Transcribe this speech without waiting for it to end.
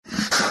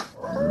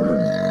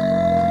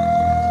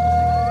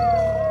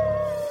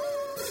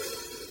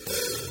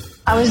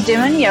I was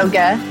doing yoga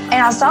and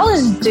I saw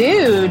this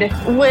dude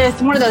with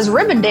one of those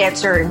ribbon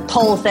dancer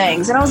pole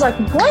things. And I was like,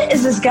 what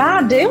is this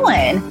guy doing?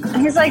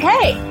 And he's like,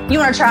 hey, you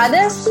want to try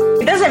this?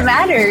 It doesn't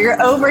matter. You're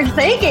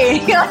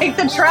overthinking. Like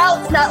the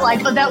trout's not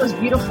like, oh, that was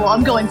beautiful.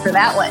 I'm going for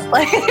that one.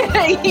 Like,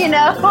 you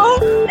know,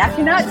 I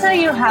cannot tell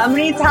you how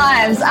many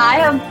times I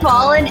have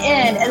fallen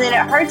in and then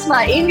it hurts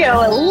my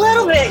ego a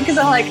little bit because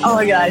I'm like, oh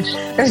my gosh,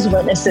 there's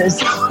witnesses.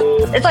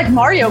 It's like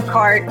Mario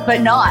Kart, but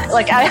not.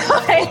 Like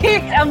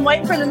I'm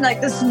waiting for them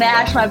like to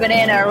smash my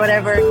banana or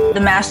whatever.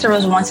 The master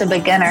was once a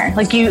beginner.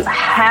 Like you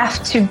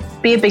have to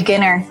be a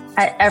beginner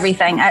at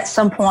everything at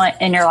some point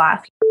in your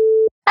life.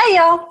 Hey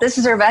y'all, this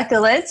is Rebecca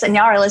Lentz and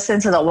y'all are listening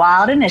to The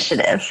Wild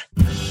Initiative.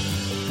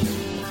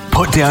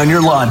 Put down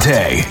your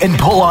latte and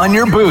pull on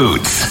your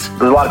boots.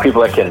 There's a lot of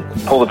people that can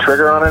pull the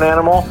trigger on an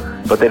animal,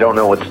 but they don't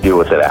know what to do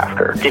with it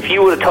after. If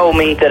you would have told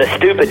me that a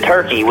stupid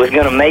turkey was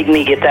going to make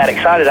me get that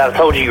excited, I'd have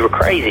told you were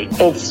crazy.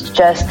 It's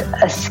just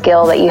a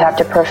skill that you have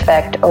to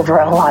perfect over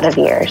a lot of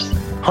years.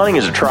 Hunting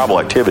is a tribal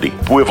activity.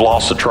 We've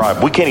lost the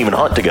tribe. We can't even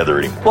hunt together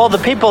anymore. Well, the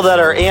people that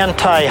are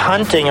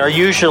anti-hunting are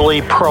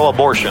usually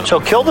pro-abortion. So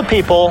kill the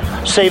people,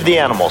 save the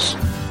animals.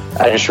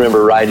 I just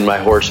remember riding my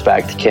horse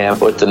back to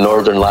camp with the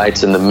northern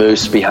lights and the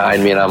moose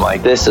behind me, and I'm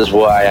like, this is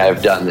why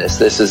I've done this.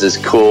 This is as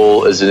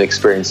cool as an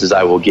experience as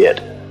I will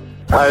get.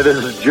 Hi,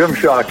 this is Jim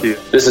Shockey.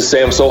 This is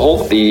Sam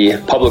Soholt, the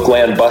public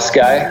land bus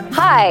guy.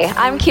 Hi,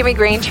 I'm Kimmy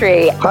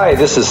Greentree. Hi,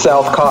 this is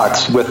South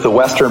Cox with the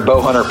Western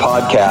Bowhunter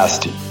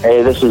Podcast.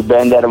 Hey, this is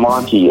Ben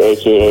Dedamonte,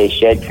 a.k.a.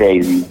 Shed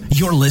Crazy.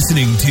 You're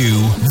listening to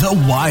The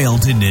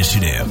Wild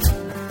Initiative.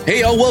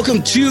 Hey, y'all,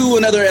 welcome to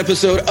another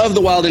episode of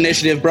The Wild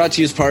Initiative, brought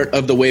to you as part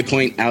of the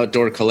Waypoint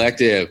Outdoor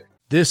Collective.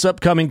 This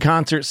upcoming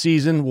concert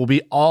season will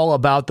be all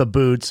about the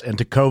boots, and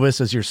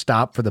Tecovas is your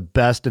stop for the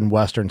best in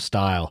Western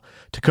style.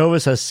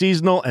 Tecovas has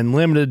seasonal and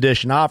limited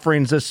edition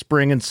offerings this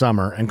spring and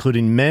summer,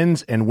 including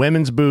men's and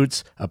women's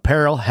boots,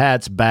 apparel,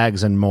 hats,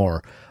 bags, and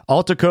more.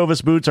 All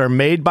Tecovas boots are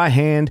made by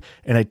hand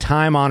in a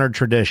time-honored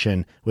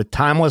tradition with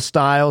timeless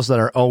styles that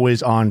are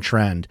always on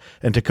trend.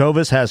 And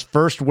Tecovas has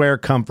first wear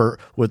comfort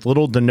with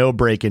little to no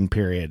break-in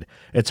period.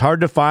 It's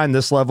hard to find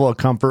this level of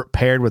comfort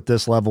paired with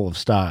this level of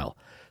style.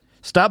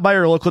 Stop by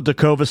your local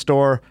Tecovas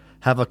store,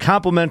 have a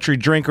complimentary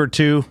drink or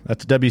two,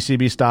 that's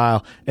WCB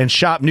style, and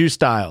shop new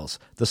styles.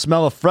 The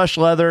smell of fresh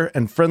leather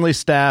and friendly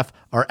staff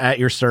are at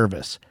your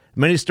service.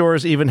 Many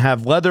stores even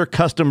have leather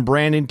custom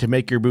branding to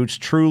make your boots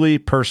truly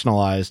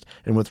personalized.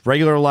 And with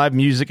regular live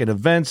music and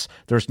events,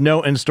 there's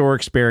no in-store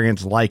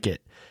experience like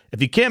it.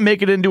 If you can't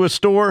make it into a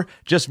store,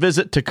 just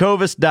visit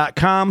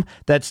tecovas.com.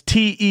 That's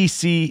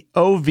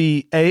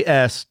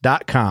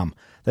TECOVAS.com.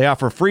 They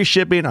offer free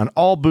shipping on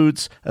all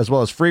boots, as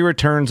well as free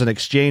returns and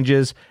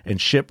exchanges,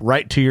 and ship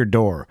right to your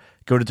door.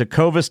 Go to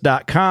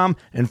tecovas.com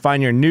and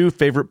find your new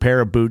favorite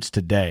pair of boots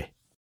today.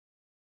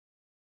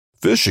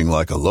 Fishing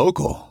like a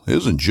local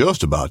isn't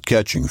just about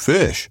catching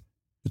fish.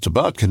 It's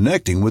about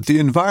connecting with the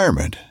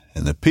environment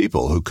and the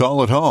people who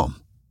call it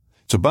home.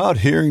 It's about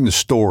hearing the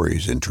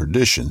stories and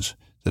traditions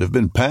that have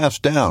been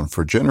passed down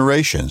for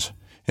generations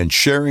and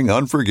sharing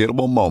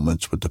unforgettable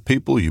moments with the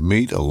people you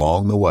meet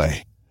along the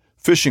way.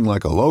 Fishing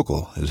like a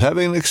local is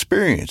having an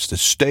experience that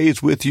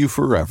stays with you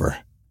forever.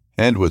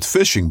 And with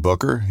Fishing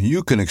Booker,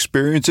 you can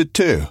experience it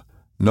too,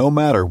 no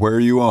matter where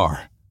you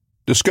are.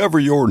 Discover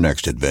your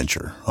next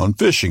adventure on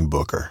Fishing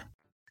Booker.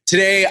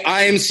 Today,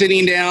 I am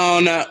sitting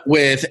down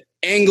with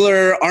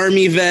angler,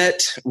 Army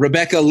vet,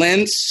 Rebecca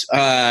Lentz.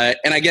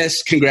 And I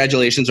guess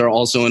congratulations are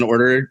also in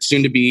order.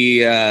 Soon to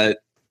be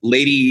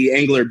Lady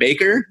Angler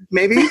Baker,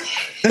 maybe?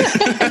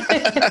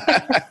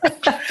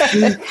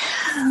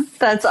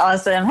 That's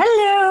awesome.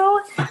 Hello.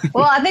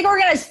 Well, I think we're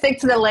going to stick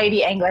to the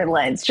Lady Angler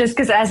Lentz just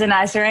because it has a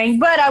nice ring,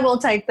 but I will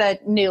take the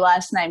new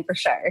last name for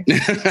sure.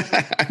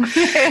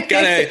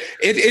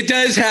 It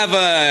does have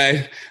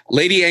a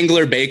Lady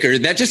Angler Baker.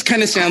 That just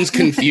kind of sounds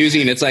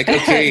confusing. It's like,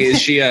 okay,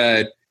 is she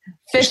a...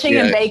 Fishing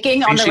and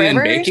baking on the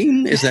river? Fishing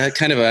and baking? Is that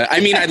kind of a...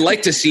 I mean, I'd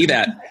like to see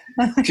that.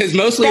 Because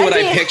mostly what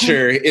I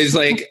picture is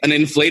like an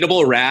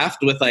inflatable raft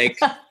with like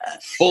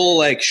full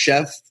like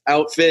chef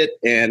outfit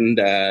and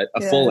a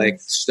full like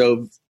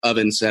stove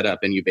oven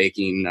setup and you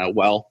baking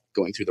while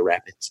going through the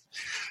rapids.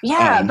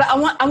 Yeah, but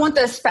I want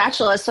the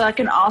spatula so I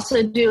can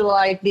also do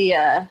like the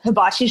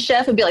hibachi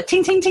chef and be like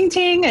ting ting ting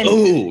ting and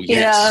you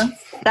know,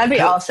 that'd be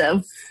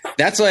awesome.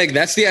 That's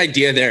the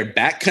idea there.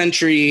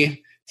 Backcountry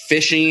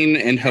fishing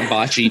and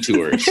hibachi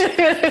tours.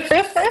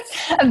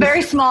 A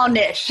very small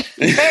niche.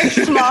 Very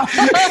small.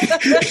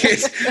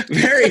 It's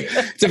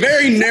a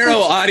very narrow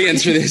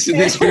audience for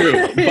this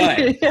group, but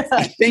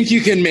I think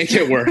you can make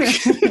it work.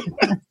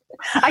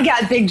 I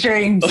got big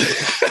dreams.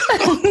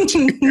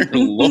 Dear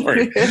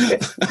Lord.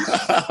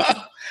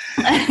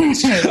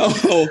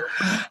 So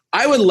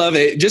I would love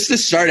it just to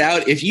start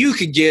out if you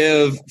could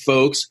give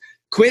folks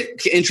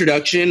quick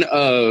introduction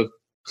of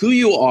who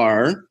you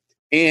are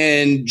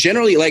and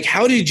generally like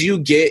how did you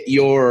get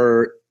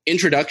your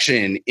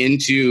introduction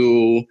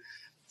into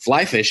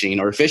fly fishing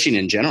or fishing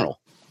in general?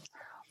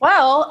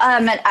 Well,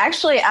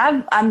 actually,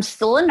 I'm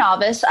still a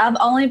novice. I've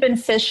only been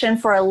fishing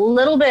for a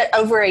little bit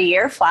over a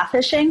year, fly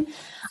fishing.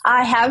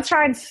 I have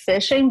tried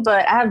fishing,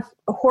 but I have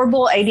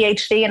horrible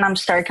ADHD and I'm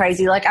stir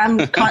crazy. Like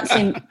I'm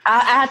constantly, I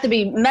have to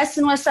be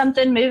messing with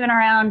something, moving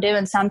around,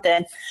 doing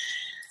something.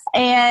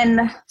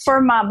 And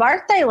for my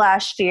birthday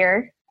last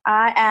year,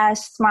 I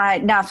asked my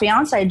now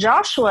fiance,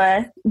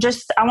 Joshua,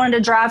 I wanted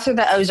to drive through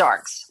the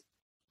Ozarks.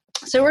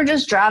 So we're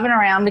just driving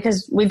around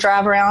because we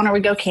drive around or we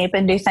go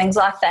camping, do things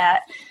like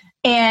that.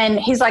 And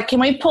he's like, can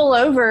we pull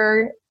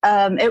over?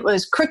 It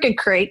was Crooked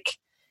Creek,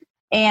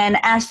 and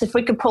asked if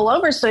we could pull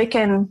over so he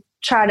can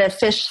try to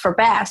fish for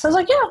bass. I was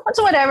like, yeah, that's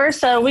whatever.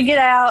 So we get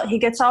out, he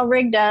gets all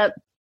rigged up,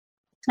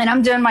 and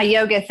I'm doing my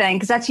yoga thing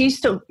because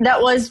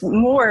that was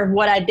more of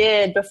what I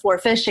did before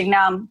fishing.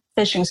 Now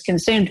fishing's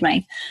consumed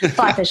me,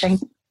 fly fishing.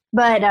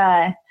 But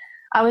I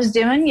was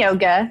doing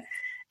yoga,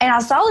 and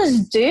I saw this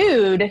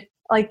dude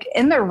like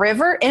in the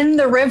river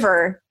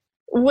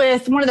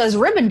with one of those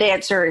ribbon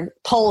dancer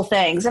pole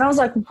things. And I was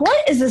like,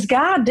 what is this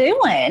guy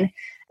doing?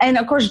 And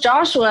of course,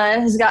 Joshua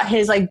has got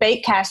his like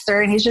bait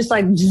caster and he's just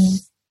like,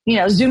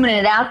 zooming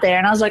it out there.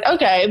 And I was like,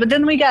 okay. But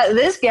then we got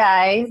this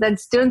guy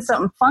that's doing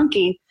something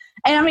funky.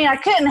 And I mean, I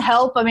couldn't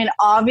help. I mean,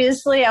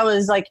 obviously I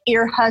was like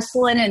ear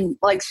hustling and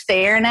like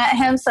staring at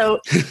him.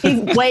 So he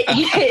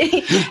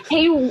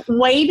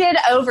waded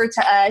over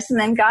to us and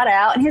then got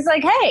out and he's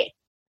like, hey,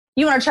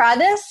 you want to try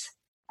this?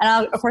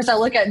 And of course I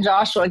look at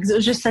Joshua because it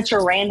was just such a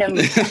random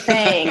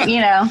thing,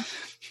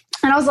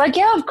 And I was like,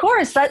 yeah, of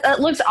course. That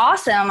looks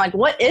awesome. I'm like,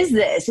 what is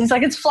this? And he's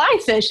like, it's fly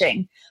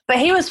fishing. But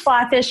he was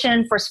fly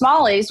fishing for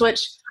smallies, which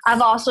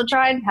I've also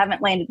tried.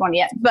 Haven't landed one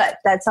yet, but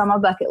that's on my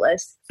bucket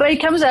list. But he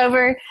comes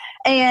over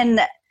and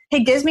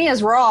he gives me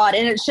his rod.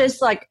 And it's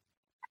just like,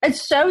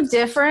 it's so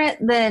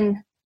different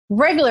than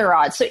regular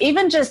rods. So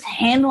even just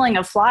handling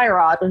a fly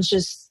rod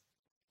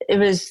it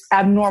was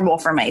abnormal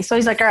for me. So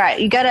he's like, all right,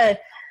 you got to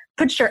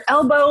put your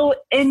elbow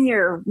in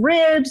your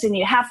ribs and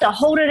you have to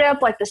hold it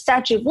up like the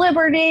Statue of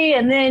Liberty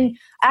and then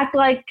act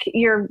like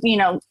you're,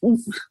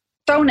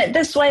 throwing it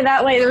this way,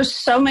 that way. There's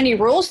so many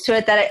rules to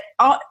it that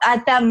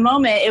at that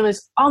moment it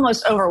was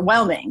almost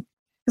overwhelming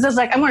because I was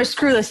like, I'm going to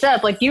screw this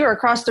up. Like you were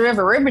across the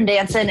river ribbon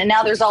dancing and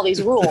now there's all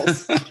these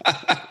rules.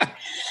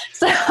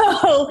 So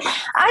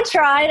I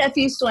tried a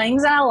few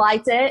swings and I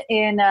liked it.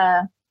 And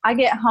I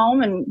get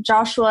home and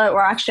Joshua,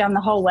 we're actually on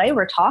the whole way,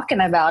 we're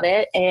talking about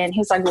it. And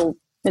he's like, well,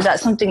 is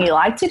that something you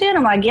like to do? And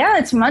I'm like, yeah,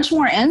 it's much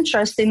more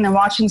interesting than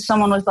watching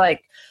someone with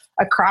like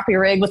a crappie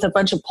rig with a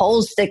bunch of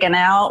poles sticking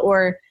out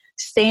or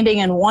standing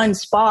in one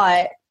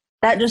spot.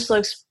 That just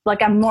looks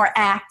like I'm more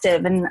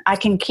active and I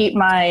can keep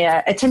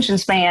my attention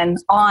span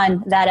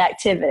on that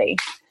activity.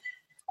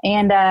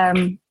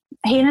 And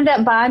he ended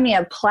up buying me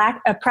a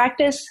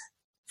practice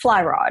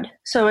fly rod.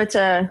 So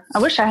I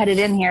wish I had it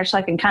in here so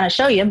I can kind of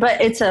show you,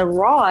 but it's a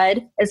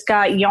rod. It's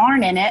got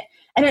yarn in it.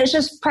 And it's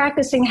just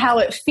practicing how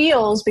it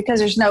feels because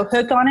there's no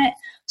hook on it.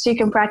 So you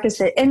can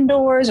practice it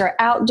indoors or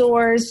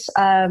outdoors.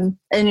 And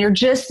you're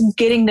just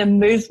getting the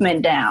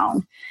movement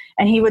down.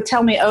 And he would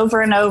tell me over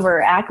and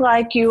over, act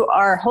like you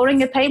are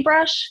holding a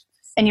paintbrush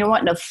and you're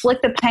wanting to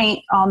flick the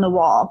paint on the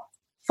wall.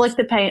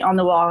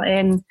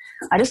 And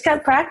I just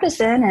kept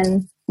practicing.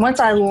 And once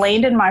I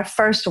landed my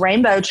first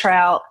rainbow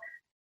trout,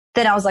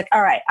 then I was like,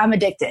 all right, I'm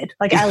addicted.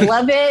 Like, I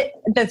love it.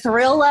 The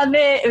thrill of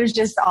it. It was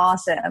just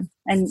awesome.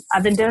 And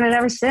I've been doing it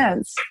ever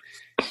since.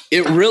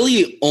 It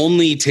really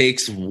only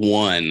takes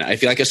one. I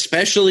feel like,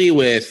 especially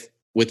with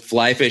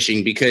fly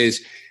fishing,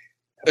 because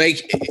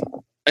like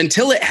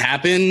until it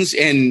happens,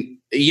 and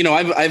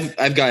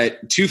I've got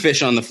two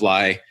fish on the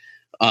fly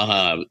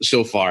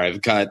so far.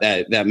 I've got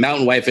that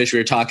mountain whitefish we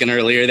were talking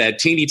earlier, that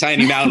teeny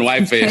tiny mountain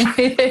whitefish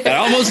that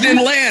almost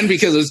didn't land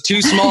because it was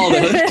too small.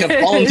 The hook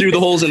kept falling through the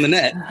holes in the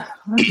net.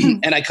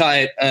 And I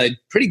caught a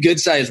pretty good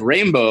sized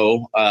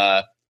rainbow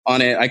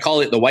on it. I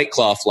call it the White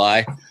Claw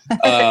fly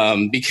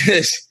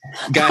because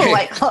I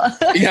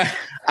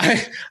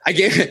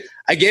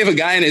gave a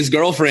guy and his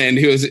girlfriend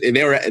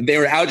they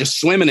were out just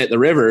swimming at the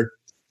river.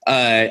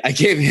 I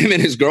gave him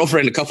and his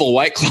girlfriend a couple of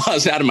White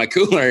Claws out of my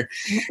cooler,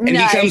 and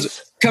nice. He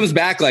comes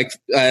back like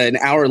an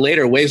hour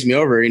later, waves me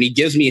over, and he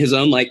gives me his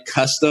own like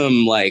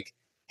custom like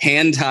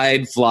hand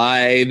tied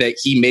fly that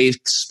he made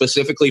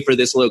specifically for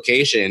this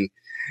location.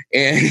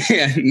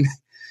 And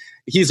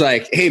he's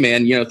like, hey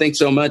man, thanks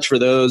so much for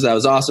those. That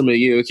was awesome of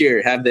you.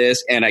 Here, have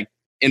this. And I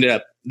ended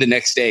up the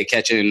next day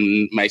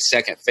catching my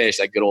second fish,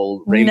 that good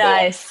old rainbow.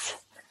 Nice.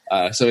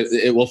 So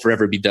it will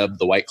forever be dubbed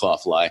the White Claw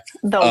fly.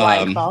 The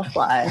White Claw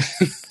fly.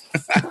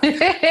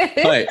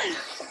 But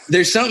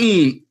there's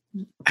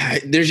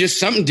just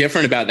something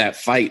different about that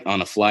fight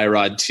on a fly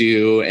rod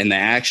too, and the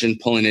action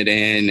pulling it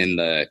in,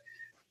 and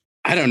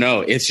I don't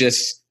know.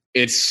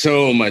 It's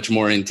so much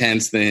more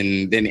intense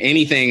than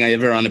anything I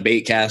ever on a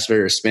bait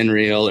caster or spin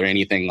reel or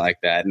anything like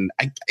that. And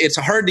it's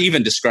hard to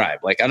even describe.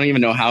 Like, I don't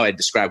even know how I'd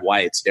describe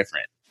why it's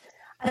different.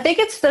 I think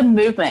it's the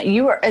movement.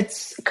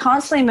 It's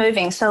constantly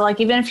moving. So like,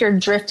 even if you're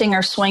drifting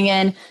or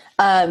swinging,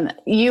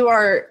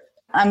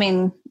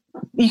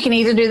 you can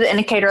either do the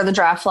indicator or the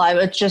dry fly,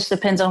 but it just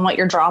depends on what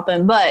you're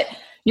dropping. But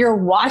you're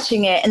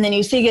watching it and then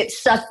you see it get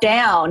sucked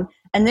down.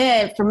 And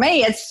then for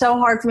me, it's so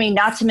hard for me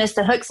not to miss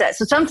the hook set.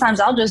 So sometimes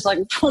I'll just like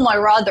pull my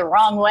rod the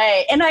wrong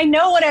way and I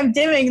know what I'm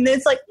doing. And then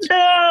it's like,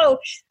 no.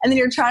 And then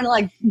you're trying to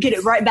like get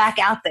it right back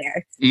out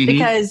there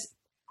because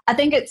I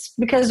think it's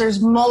because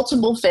there's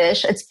multiple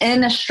fish. It's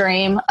in a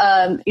stream.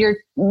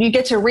 You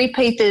get to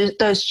repeat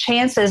those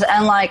chances.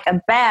 Unlike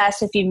a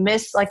bass, if you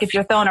miss, like if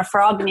you're throwing a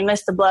frog and you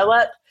miss the blow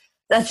up,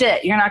 that's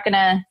it. You're not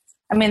gonna.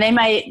 I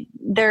mean,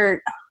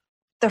 they're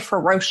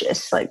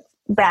ferocious. Like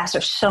bass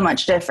are so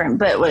much different.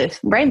 But with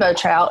rainbow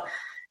trout,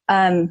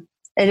 it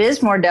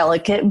is more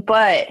delicate.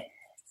 But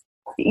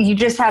you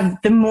just have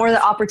the more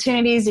the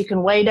opportunities. You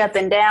can wade up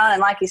and down, and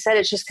like you said,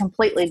 it's just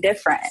completely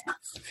different.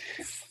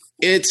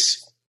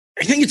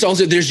 I think it's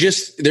also,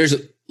 there's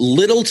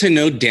little to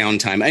no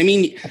downtime. I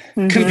mean,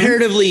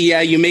 comparatively,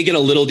 yeah, you may get a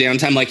little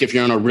downtime. Like if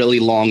you're on a really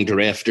long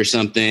drift or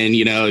something,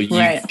 you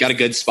got a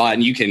good spot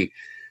and you can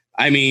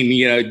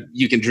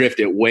drift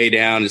it way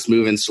down. It's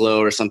moving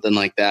slow or something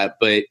like that.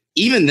 But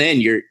even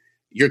then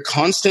you're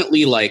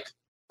constantly like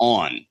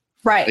on,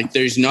 right? Like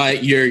there's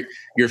not, you're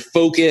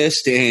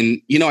focused.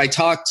 And, I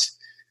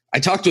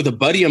talked with a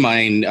buddy of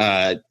mine,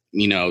 a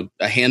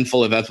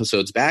handful of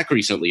episodes back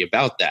recently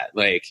about that.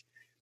 Like,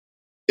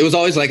 it was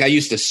always like I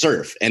used to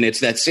surf, and it's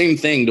that same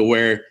thing to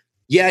where,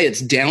 yeah,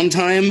 it's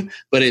downtime,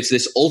 but it's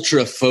this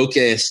ultra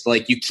focused,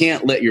 like you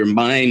can't let your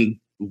mind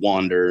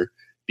wander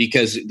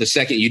because the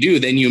second you do,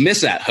 then you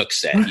miss that hook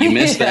set. You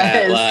miss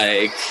that,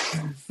 like,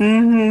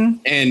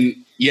 and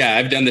yeah,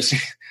 I've done this.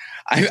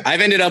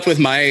 I've ended up with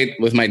my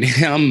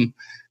damn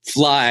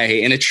fly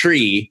in a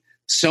tree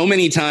so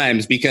many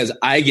times because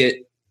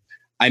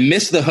I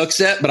miss the hook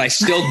set, but I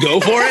still go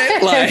for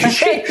it.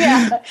 Like,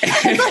 yeah.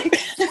 It's like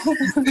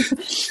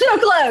so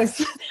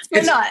close,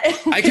 but not.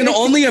 I can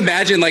only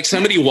imagine like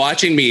somebody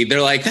watching me.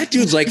 They're like, that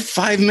dude's like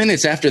 5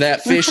 minutes after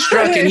that fish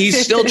struck and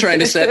he's still trying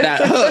to set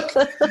that hook.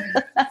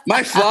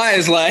 My fly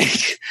is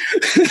like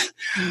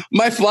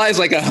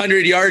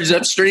 100 yards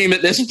upstream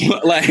at this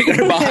point, like, or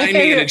behind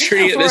me in a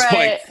tree at this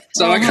point.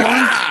 So I'm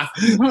like,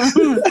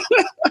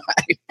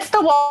 It's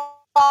the wall.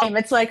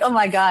 It's like, oh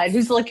my God,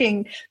 who's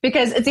looking?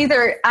 Because it's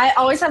either I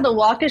always have the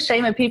walk of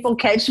shame and people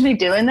catch me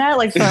doing that,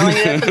 like throwing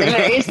it up in the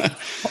face,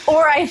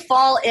 or I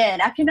fall in.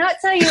 I cannot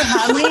tell you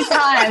how many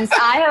times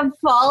I have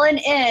fallen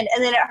in,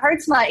 and then it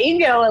hurts my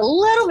ego a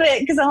little bit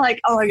because I'm like,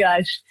 oh my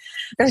gosh,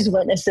 there's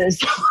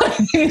witnesses.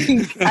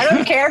 I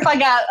don't care if I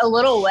got a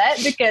little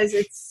wet because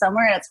it's summer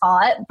and it's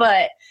hot,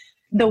 but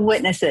the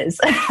witnesses.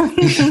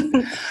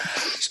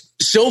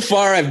 So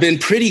far, I've been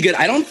pretty good.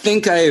 I don't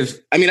think I've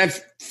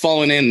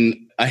fallen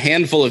in a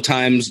handful of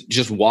times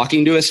just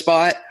walking to a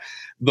spot,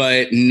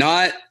 but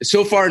not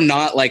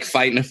like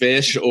fighting a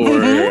fish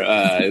or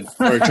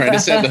trying to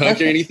set the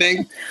hook or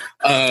anything.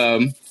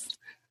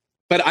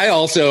 But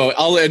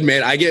I'll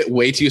admit, I get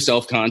way too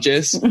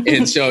self-conscious.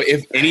 And so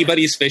if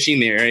anybody's fishing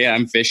the area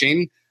I'm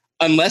fishing,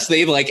 unless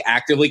they've like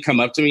actively come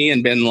up to me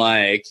and been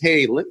like,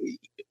 hey,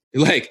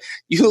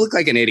 you look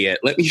like an idiot.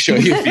 Let me show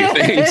you a few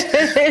things.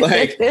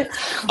 Like,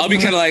 I'll be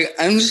kind of like,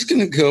 I'm just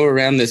going to go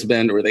around this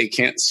bend where they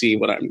can't see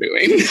what I'm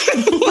doing.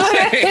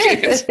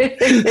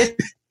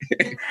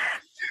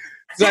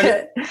 So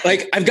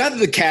I've got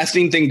the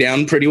casting thing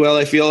down pretty well.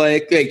 I feel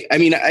like,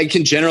 I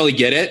can generally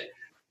get it,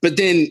 but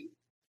then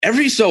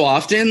every so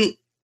often,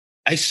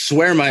 I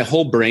swear my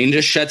whole brain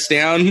just shuts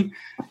down,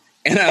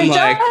 and I'm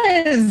like,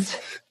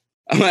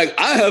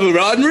 I have a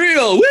rod and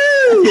reel. Woo!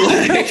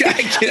 Like,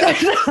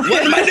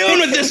 what am I doing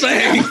with this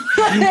thing?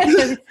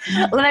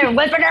 When I'm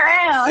whipping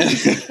around.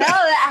 No,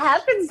 that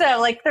happens though.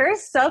 Like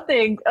there's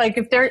something like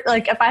if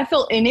I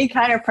feel any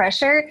kind of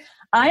pressure,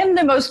 I am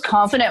the most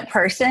confident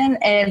person.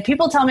 And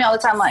people tell me all the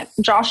time, like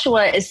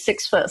Joshua is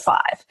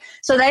 6'5".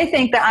 So they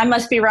think that I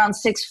must be around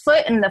 6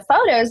 foot in the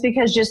photos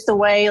because just the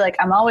way, like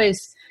I'm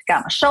always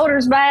got my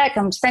shoulders back.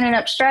 I'm standing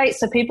up straight.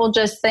 So people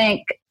just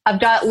think I've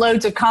got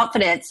loads of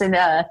confidence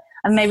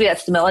and maybe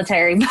that's the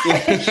military,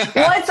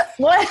 but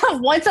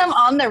once I'm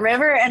on the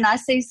river and I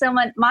see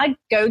someone, my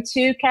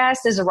go-to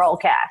cast is a roll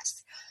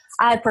cast.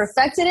 I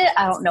perfected it.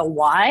 I don't know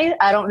why.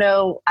 I don't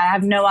know. I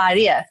have no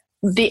idea.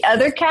 The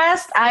other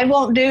cast I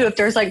won't do if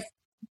there's like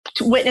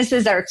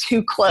witnesses that are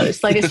too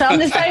close. Like it's on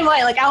the same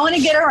way. Like I want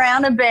to get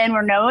around a bend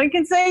where no one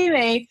can see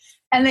me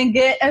and then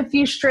get a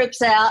few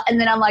strips out. And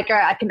then I'm like, all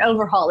right, I can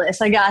overhaul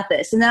this. I got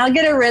this. And then I'll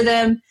get a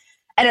rhythm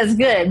and it's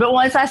good. But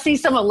once I see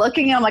someone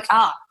looking, I'm like,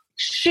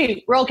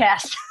 shoot, roll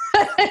cast.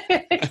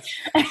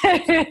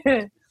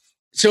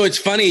 So it's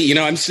funny,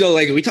 I'm still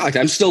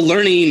I'm still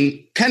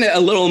learning kind of a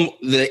little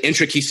the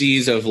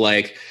intricacies of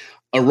like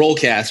a roll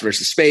cast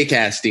versus spay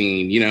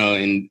casting,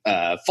 and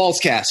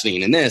false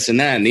casting and this and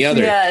that and the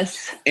other.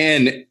 Yes.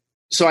 And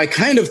so I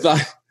kind of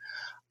thought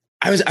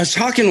I was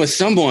talking with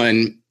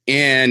someone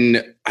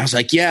and I was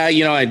like, yeah,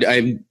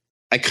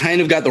 I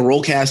kind of got the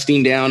roll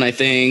casting down, I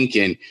think.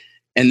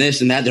 And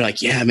this and that. They're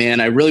like, yeah, man,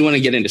 I really want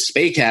to get into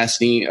spay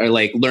casting or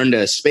like learn to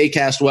spay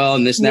cast well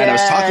and this and that. Yes.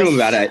 I was talking to them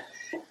about it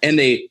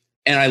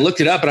and I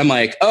looked it up and I'm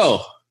like,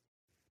 oh,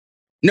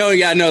 No,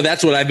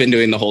 that's what I've been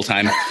doing the whole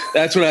time.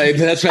 That's what I've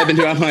been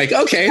doing. I'm like,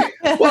 okay,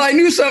 well, I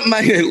knew something.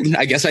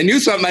 I guess I knew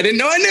something I didn't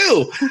know I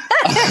knew.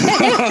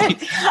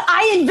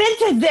 I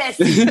invented this.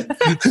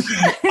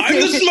 I'm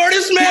the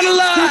smartest man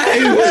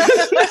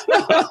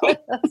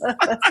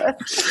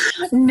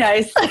alive.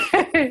 Nice.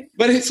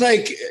 But it's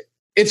like,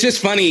 it's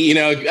just funny,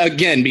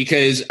 again,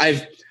 because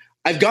I've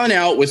gone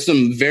out with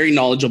some very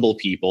knowledgeable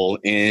people,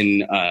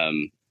 and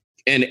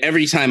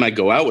every time I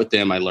go out with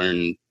them, I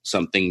learn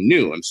something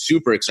new. I'm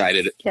super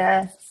excited.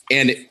 Yeah.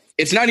 And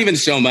it's not even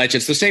so much.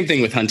 It's the same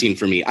thing with hunting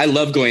for me. I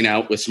love going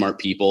out with smart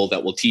people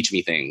that will teach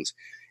me things.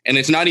 And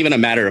it's not even a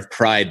matter of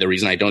pride, the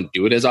reason I don't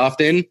do it as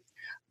often.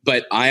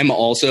 But I'm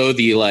also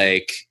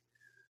the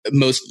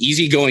most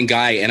easygoing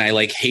guy, and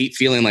I hate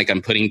feeling like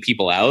I'm putting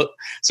people out.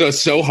 So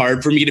it's so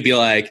hard for me to be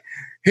like,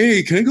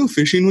 hey, can I go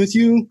fishing with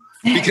you?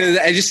 Because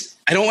I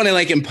don't want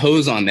to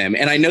impose on them.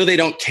 And I know they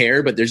don't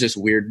care, but there's this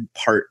weird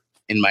part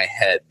in my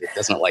head that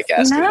doesn't like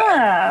asking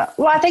that.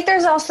 Well, I think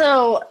there's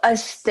also a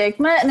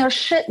stigma, and there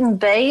shouldn't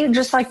be,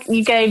 just like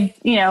you gave,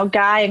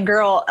 guy and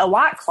girl a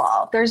White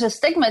Claw. There's a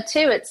stigma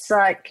too. It's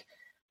like,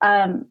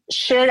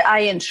 should I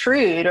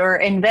intrude or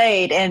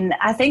invade? And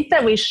I think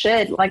that we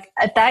should.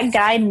 If that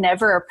guy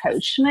never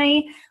approached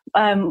me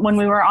when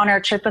we were on our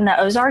trip in the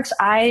Ozarks,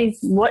 I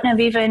wouldn't have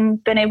even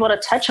been able to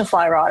touch a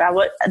fly rod.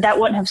 That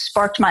wouldn't have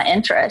sparked my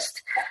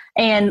interest.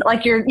 And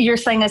like you're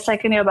saying a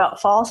second ago about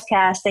false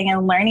casting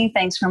and learning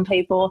things from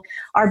people,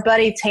 our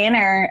buddy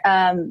Tanner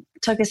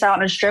took us out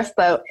on his drift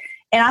boat,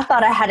 and I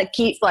thought I had to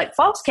keep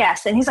false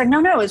casting. He's like,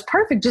 no, it's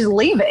perfect. Just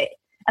leave it.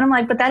 And I'm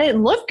like, but that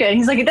didn't look good.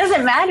 He's like, it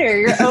doesn't matter.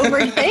 You're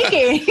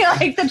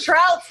overthinking. The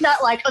trout's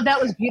not like, oh,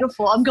 that was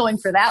beautiful, I'm going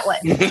for that one.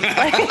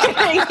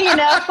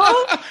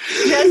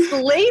 Just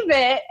leave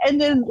it.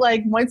 And then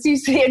once you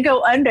see it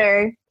go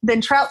under, then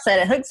trout set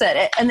it, hook set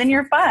it, and then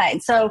you're fine.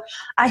 So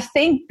I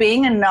think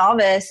being a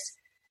novice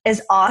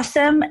is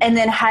awesome. And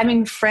then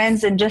having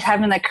friends and just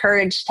having the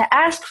courage to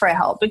ask for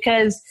help,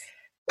 because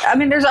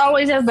there's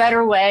always a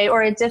better way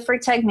or a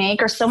different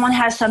technique, or someone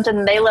has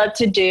something they love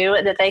to do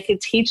that they could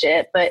teach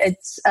it. But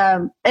it's,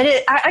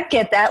 I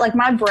get that.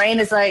 My brain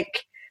is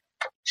like,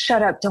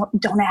 shut up.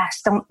 Don't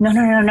ask.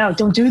 No.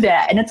 Don't do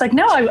that. And it's like,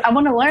 no, I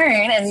want to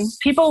learn. And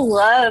people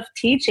love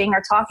teaching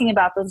or talking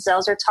about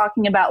themselves or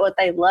talking about what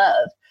they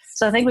love.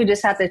 So I think we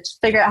just have to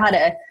figure out how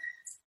to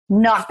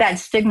knock that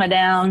stigma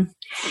down.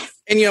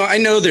 And, I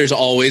know there's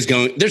always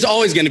going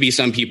to be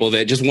some people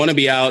that just want to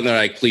be out and they're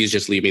like, please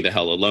just leave me the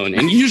hell alone.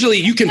 And usually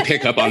you can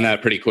pick up on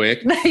that pretty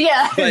quick.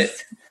 Yeah. But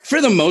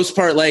for the most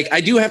part,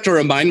 I do have to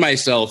remind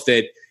myself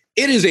that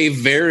it is a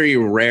very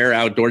rare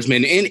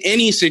outdoorsman in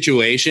any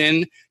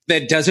situation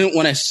that doesn't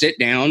want to sit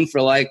down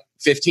for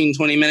 15,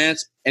 20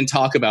 minutes and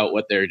talk about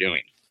what they're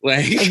doing.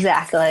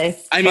 Exactly.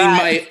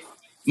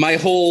 My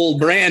whole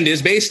brand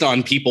is based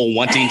on people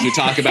wanting to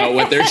talk about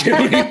what they're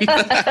doing.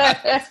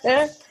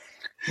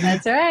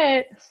 That's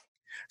right.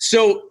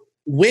 So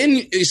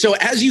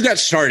as you got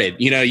started,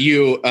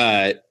 you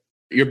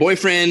your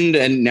boyfriend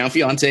and now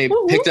fiance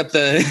picked up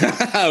the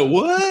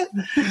what?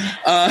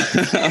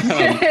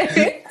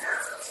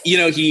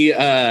 He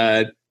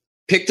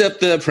picked up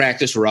the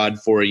practice rod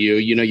for you.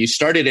 You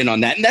started in on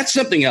that, and that's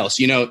something else.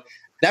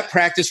 That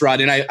practice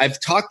rod, and I've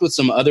talked with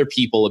some other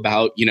people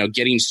about,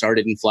 getting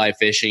started in fly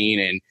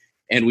fishing,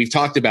 and we've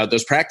talked about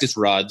those practice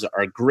rods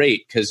are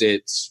great because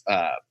it's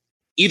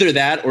either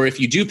that, or if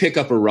you do pick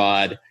up a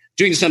rod,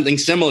 doing something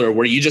similar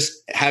where you just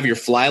have your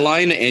fly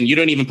line and you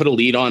don't even put a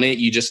lead on it.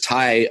 You just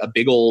tie a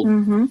big old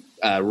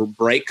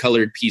bright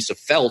colored piece of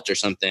felt or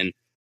something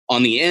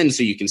on the end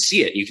so you can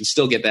see it. You can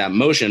still get that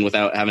motion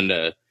without having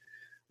to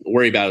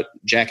worry about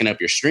jacking up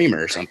your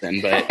streamer or something.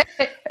 But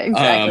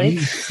exactly.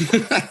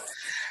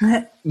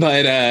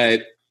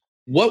 But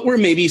what were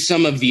maybe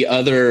some of the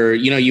other,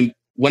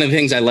 one of the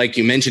things I like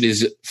you mentioned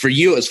is for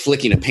you, it was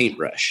flicking a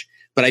paintbrush.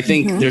 But I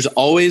think there's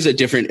always a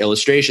different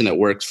illustration that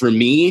works. For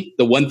me,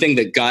 the one thing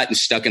that got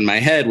stuck in my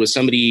head was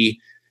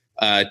somebody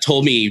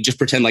told me, just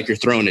pretend like you're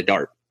throwing a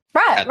dart.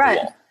 Right.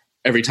 Wall.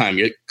 Every time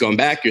you're going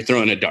back, you're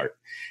throwing a dart.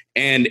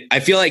 And I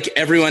feel like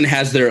everyone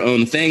has their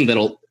own thing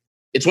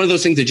it's one of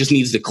those things that just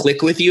needs to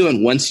click with you.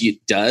 And once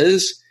it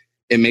does,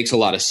 it makes a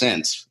lot of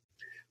sense.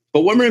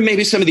 But what were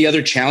maybe some of the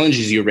other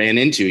challenges you ran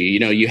into?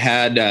 You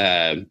had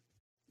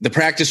the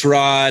practice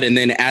rod, and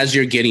then as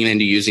you're getting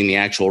into using the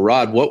actual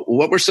rod, what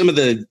were some of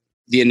the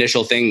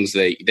initial things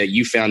that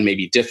you found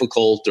maybe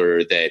difficult,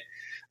 or that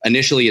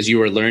initially as you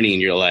were learning,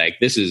 you're like,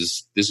 this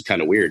is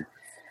kind of weird?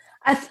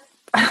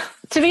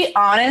 To be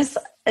honest,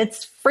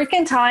 it's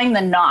freaking tying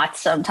the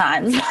knots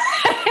sometimes.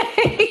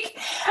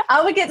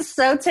 I would get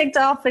so ticked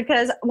off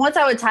because once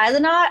I would tie the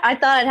knot, I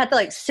thought I'd have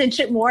to cinch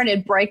it more and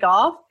it'd break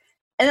off.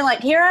 And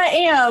then here I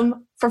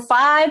am for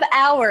 5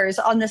 hours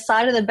on the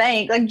side of the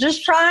bank,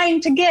 just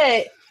trying to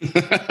get,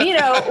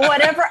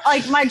 whatever,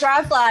 my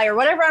dry fly or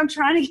whatever I'm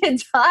trying to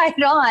get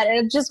tied on.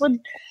 And it just would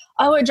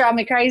drive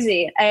me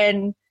crazy.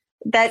 And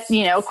that,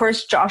 of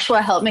course,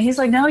 Joshua helped me. He's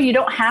like, no, you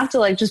don't have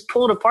to just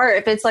pull it apart.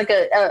 If it's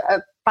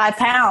a 5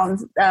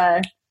 pounds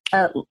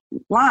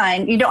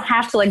line, you don't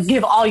have to like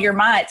give all your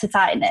might to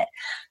tighten it.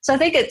 So I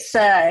think it's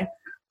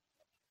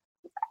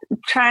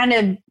trying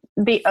to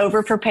be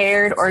over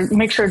prepared or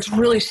make sure it's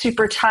really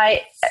super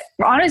tight.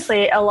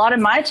 Honestly, a lot of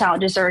my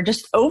challenges are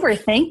just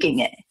overthinking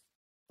it.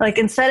 Like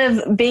instead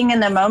of being in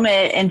the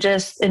moment and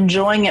just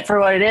enjoying it for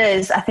what it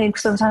is, I think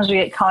sometimes we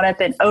get caught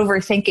up in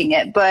overthinking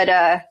it. But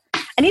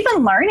and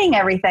even learning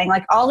everything,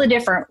 like all the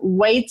different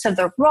weights of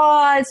the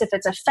rods, if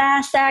it's a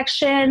fast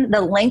action,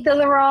 the length of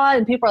the rod,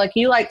 and people are like,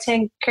 you like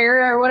 10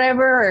 carat or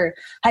whatever, or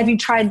have you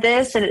tried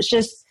this? And it's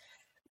just,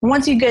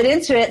 once you get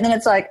into it, and then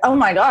it's like, oh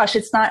my gosh,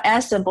 it's not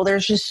as simple.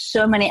 There's just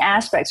so many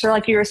aspects. Or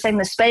like you were saying,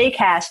 the spay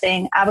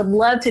casting, I would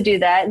love to do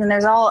that. And then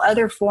there's all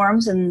other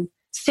forms and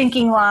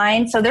sinking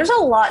line. So there's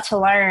a lot to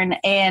learn.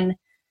 And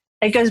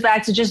it goes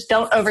back to just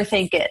don't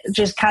overthink it.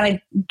 Just kind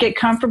of get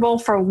comfortable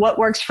for what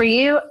works for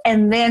you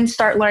and then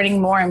start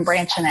learning more and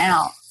branching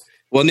out.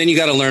 Well, and then you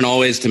got to learn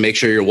always to make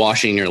sure you're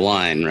washing your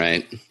line,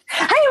 right?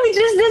 Hey, we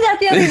just did that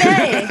the other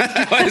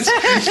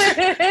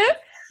day.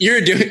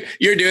 You're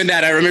doing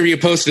that. I remember you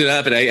posted it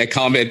up and I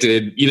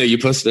commented, you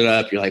posted it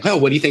up. You're like, oh,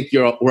 what do you think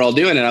we're all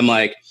doing? And I'm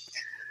like,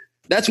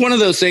 that's one of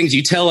those things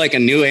you tell like a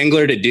new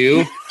angler to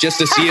do just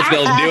to see if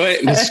they'll do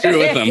it and screw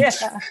with them.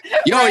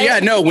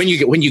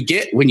 When you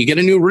get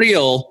a new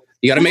reel,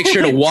 you got to make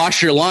sure to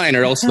wash your line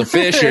or else the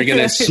fish are going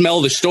to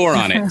smell the store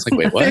on it. It's like,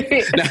 wait, what?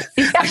 No,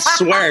 I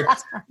swear.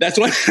 That's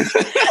what.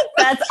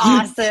 That's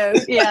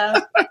awesome.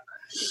 Yeah.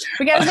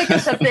 We got to think of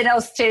something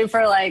else too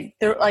for like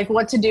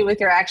what to do with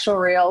your actual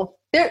reel.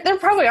 There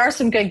probably are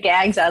some good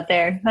gags out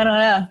there. I don't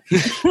know.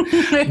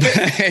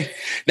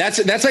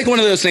 That's like one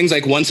of those things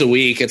like once a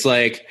week. It's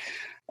like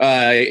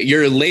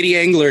your lady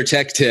angler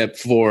tech tip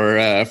for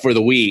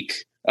the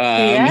week.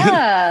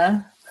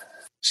 Yeah.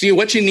 See,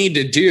 what you need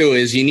to do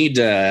is you need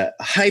to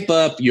hype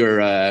up your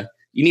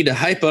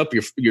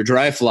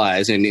dry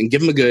flies and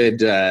give them a good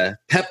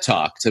pep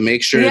talk to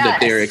make sure that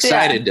they're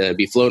excited to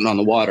be floating on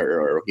the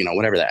water or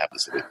whatever that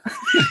happens to be.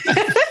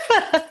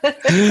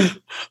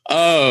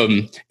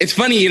 It's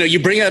funny, you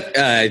bring up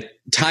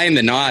tying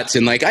the knots,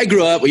 and like I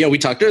grew up. We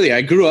talked earlier.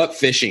 I grew up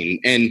fishing,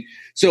 and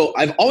so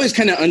I've always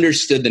kind of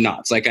understood the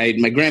knots. Like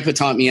my grandpa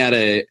taught me how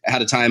to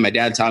tie. My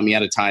dad taught me how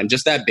to tie.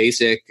 Just that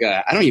basic.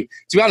 To be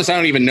honest, I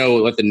don't even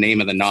know what the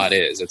name of the knot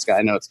is.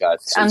 I know it's got.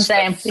 I'm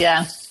saying,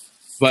 yeah.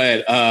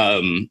 But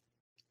and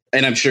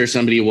I'm sure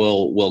somebody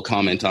will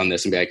comment on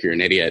this and be like, "You're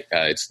an idiot."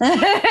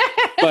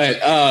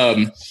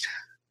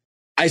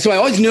 So I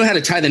always knew how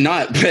to tie the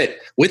knot, but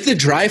with the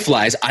dry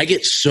flies, I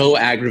get so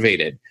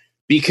aggravated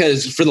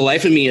because for the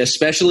life of me,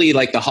 especially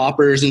like the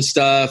hoppers and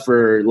stuff,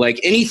 or like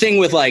anything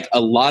with like a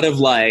lot of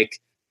like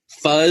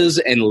fuzz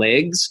and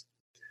legs,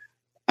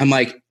 I'm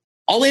like,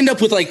 I'll end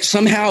up with like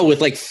somehow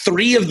with like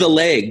 3 of the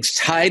legs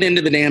tied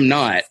into the damn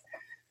knot.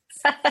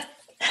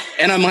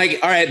 And I'm like,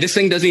 all right, this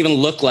thing doesn't even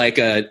look like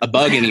a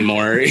bug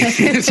anymore.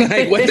 It's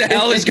like, what the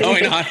hell is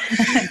going on?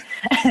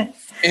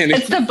 And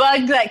it's the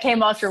bug that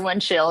came off your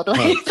windshield.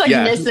 It's like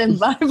missing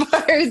my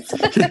parts.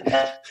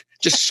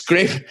 just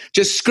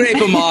scrape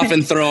them off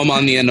and throw them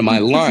on the end of my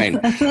line.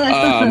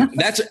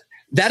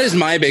 That is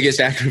my biggest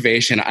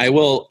aggravation. I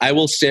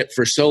will sit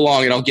for so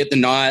long and I'll get the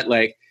knot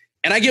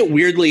and I get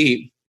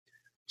weirdly.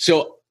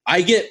 So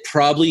I get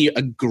probably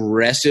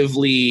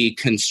aggressively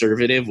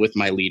conservative with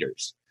my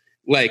leaders.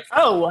 To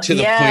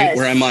the point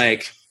where I'm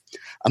like,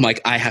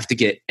 I have to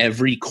get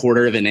every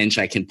quarter of an inch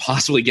I can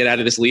possibly get out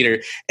of this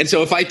leader. And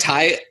so if I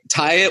tie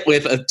it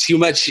with too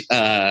much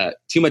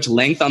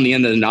length on the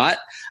end of the knot,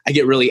 I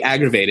get really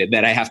aggravated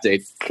that I have to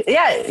cut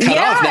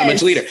off that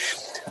much leader.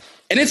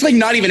 And it's like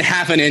not even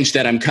half an inch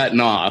that I'm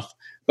cutting off,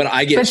 but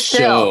I get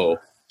so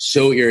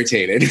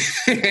irritated.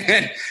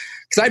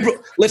 Because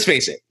let's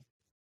face it,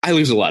 I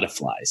lose a lot of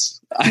flies.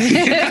 I'm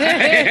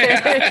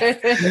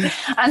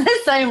the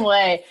same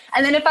way.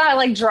 And then if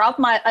I drop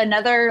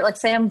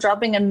say I'm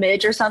dropping a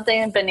midge or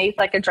something beneath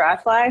like a dry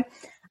fly,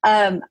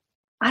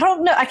 I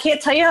don't know. I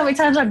can't tell you how many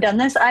times I've done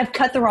this. I've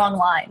cut the wrong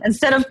line.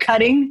 Instead of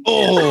cutting,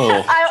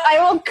 I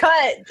will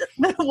cut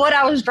what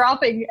I was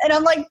dropping. And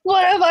I'm like,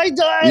 what have I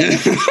done?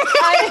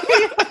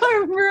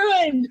 I'm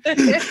ruined.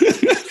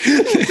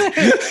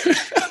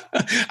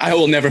 I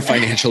will never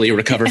financially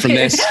recover from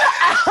this.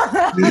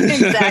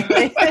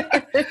 Exactly.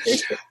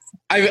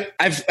 I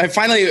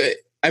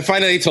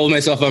finally told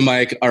myself, I'm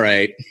like, all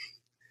right,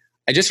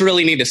 I just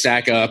really need to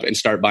sack up and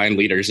start buying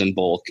leaders in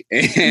bulk.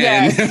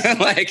 And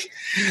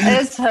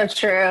it's so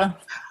true.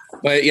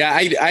 But yeah,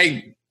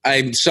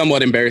 I'm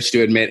somewhat embarrassed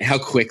to admit how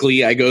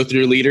quickly I go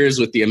through leaders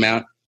with the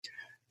amount.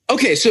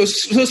 Okay. So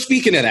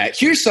speaking of that,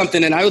 here's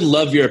something, and I would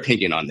love your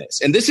opinion on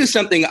this. And this is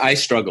something I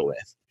struggle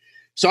with.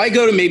 So I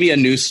go to maybe a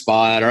new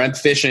spot, or I'm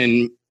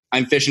fishing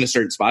a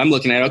certain spot. I'm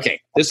looking at, okay,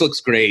 this looks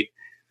great.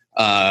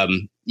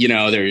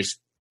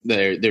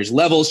 There's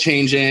levels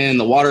changing.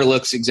 The water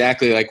looks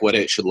exactly like what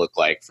it should look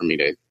like for me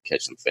to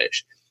catch some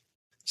fish.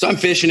 So I'm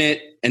fishing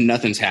it and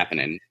nothing's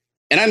happening.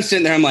 And I'm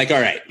sitting there, I'm like,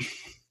 all right,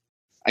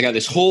 I got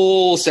this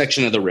whole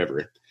section of the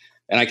river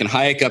and I can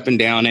hike up and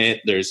down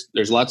it. There's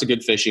lots of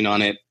good fishing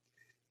on it.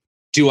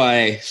 Do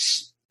I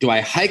do I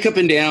hike up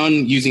and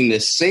down using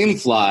this same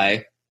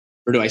fly,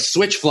 or do I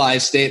switch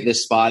flies, stay at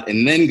this spot,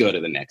 and then go to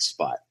the next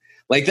spot?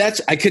 Like I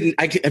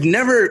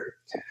never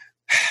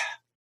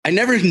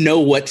know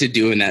what to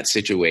do in that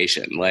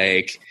situation.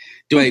 Like,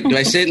 do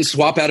I sit and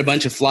swap out a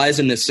bunch of flies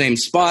in the same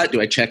spot? Do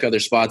I check other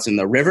spots in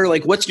the river?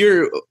 Like, what's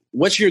your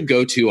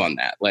go-to on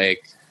that?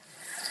 Like,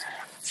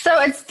 so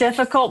it's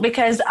difficult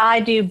because I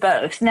do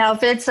both. Now,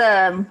 if it's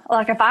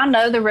like if I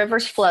know the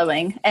river's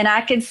flowing and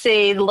I can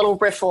see the little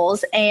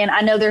riffles and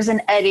I know there's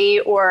an eddy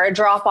or a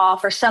drop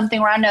off or something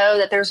where I know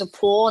that there's a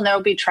pool and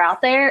there'll be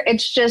trout there,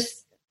 it's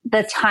just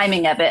the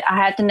timing of it.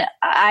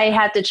 I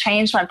have to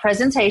change my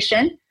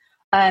presentation.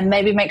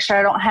 Maybe make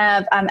sure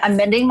I'm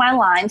mending my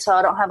line so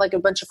I don't have like a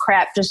bunch of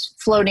crap just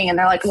floating in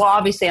there. Like, well,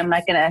 obviously I'm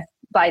not going to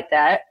bite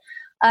that.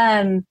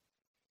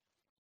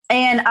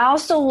 And I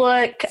also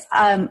look,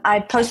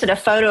 I posted a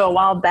photo a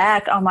while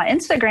back on my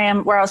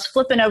Instagram where I was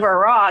flipping over a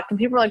rock and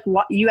people were like,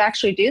 what, you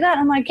actually do that?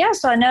 I'm like, yeah.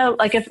 So I know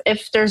like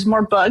if there's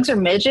more bugs or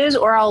midges,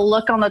 or I'll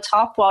look on the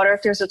top water,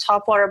 if there's a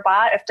top water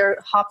bite, if they're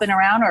hopping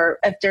around, or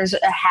if there's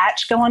a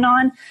hatch going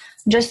on,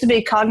 just to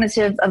be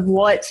cognitive of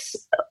what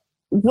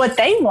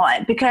they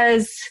want,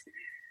 because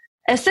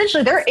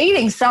essentially they're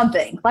eating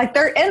something. Like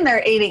they're in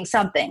there eating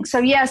something. So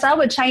yes, I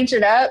would change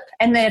it up.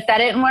 And then if that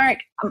didn't work,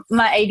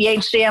 my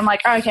ADHD, I'm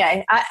like,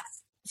 okay,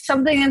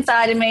 something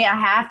inside of me, I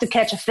have to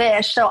catch a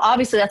fish. So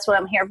obviously that's what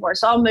I'm here for.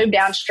 So I'll move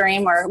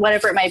downstream or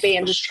whatever it may be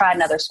and just try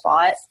another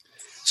spot.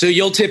 So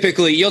you'll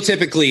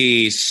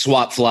typically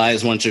swap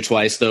flies once or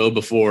twice though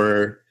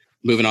before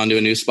moving on to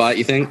a new spot,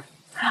 you think?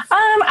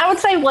 I would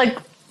say like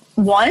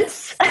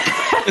once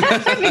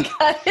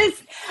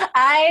because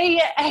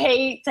I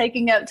hate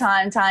taking up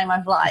time tying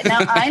my fly. Now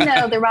I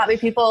know there might be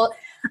people,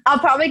 I'll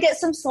probably get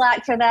some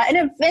slack for that,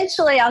 and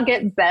eventually I'll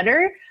get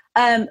better.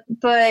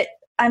 But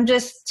I'm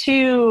just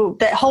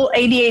that whole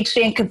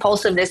ADHD and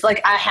compulsiveness,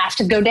 like I have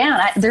to go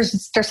down.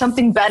 There's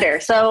something better.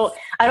 So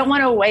I don't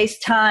want to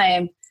waste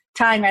time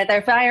right there.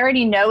 If I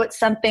already know it's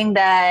something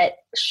that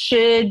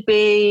should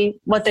be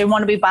what they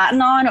want to be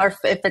biting on, or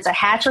if it's a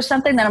hatch or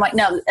something, then I'm like,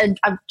 no,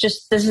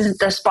 this isn't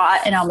the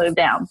spot, and I'll move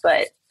down.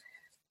 But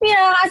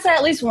yeah, I'd say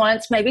at least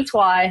once, maybe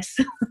twice.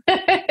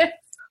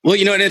 Well,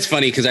 and it's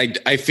funny because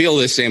I feel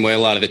the same way a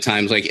lot of the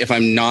times. Like if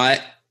I'm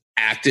not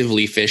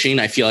actively fishing,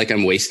 I feel like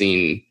I'm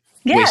wasting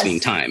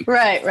time.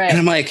 Right. And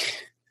I'm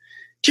like,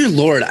 dear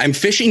Lord, I'm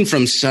fishing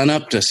from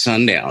sunup to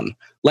sundown.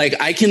 Like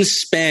I can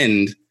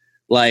spend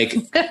like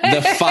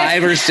the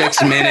 5 or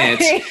 6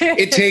 minutes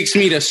it takes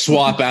me to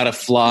swap out a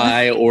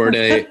fly or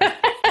to,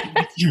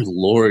 dear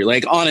Lord,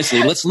 like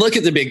honestly, let's look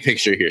at the big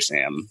picture here,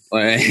 Sam.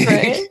 Like,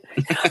 right?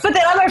 But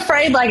then I'm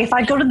afraid, like if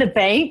I go to the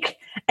bank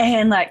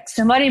and like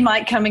somebody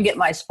might come and get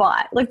my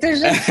spot. Like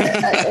there's just,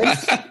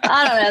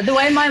 I don't know, the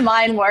way my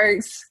mind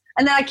works.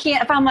 And then I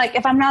can't,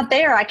 if I'm not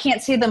there, I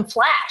can't see them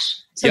flash.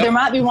 So there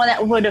might be one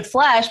that would have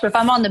flashed, but if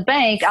I'm on the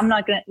bank, I'm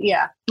not going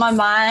to, my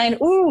mind,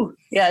 ooh,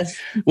 yes.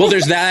 Well,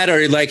 there's that,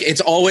 or like,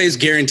 it's always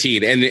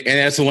guaranteed. And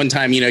that's the one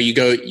time, you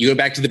go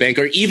back to the bank,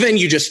 or even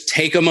you just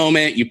take a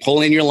moment, you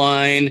pull in your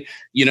line,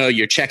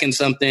 you're checking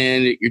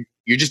something,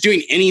 you're just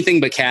doing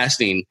anything but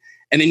casting.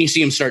 And then you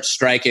see them start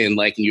striking,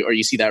 like, or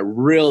you see that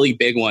really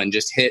big one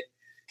just hit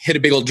a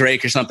big old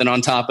drake or something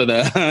on top of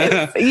the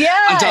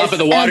on top of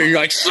the water. You're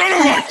like, son of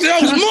a, that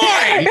was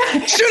mine.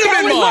 Should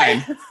have been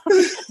mine.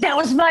 That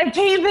was my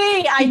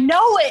PB. I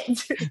know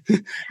it.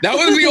 That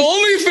was the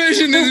only fish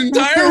in this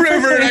entire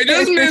river, and I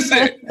just missed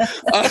it.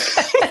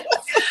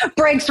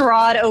 Breaks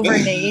rod over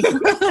knee. All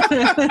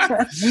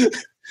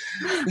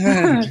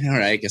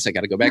right, I guess I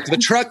got to go back to the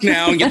truck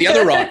now and get the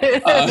other rod.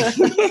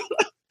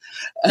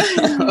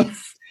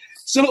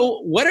 So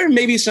what are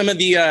maybe some of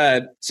the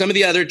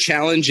other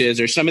challenges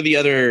or some of the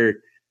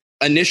other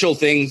initial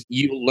things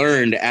you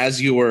learned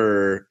as you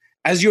were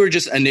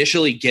just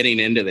initially getting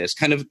into this?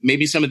 Kind of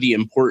maybe some of the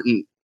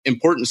important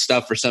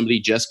stuff for somebody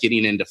just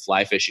getting into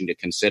fly fishing to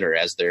consider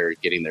as they're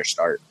getting their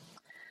start.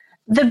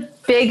 The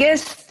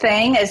biggest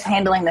thing is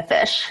handling the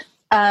fish.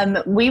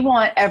 We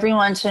want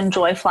everyone to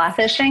enjoy fly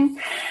fishing,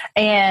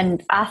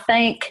 and I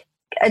think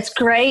it's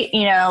great,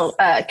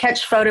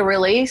 catch, photo,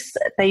 release.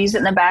 They use it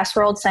in the bass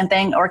world, same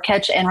thing, or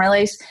catch and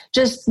release.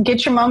 Just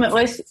get your moment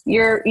with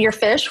your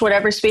fish,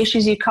 whatever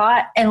species you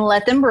caught, and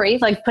let them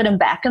breathe. Like put them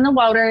back in the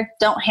water.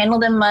 Don't handle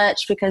them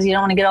much because you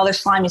don't want to get all their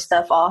slimy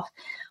stuff off.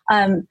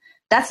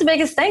 That's the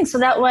biggest thing. So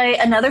that way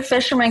another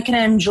fisherman can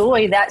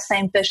enjoy that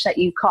same fish that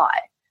you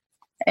caught.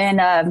 And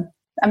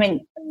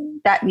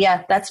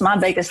that's my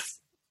biggest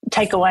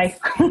takeaway.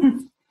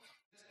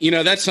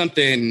 That's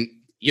something,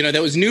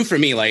 that was new for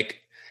me. Like,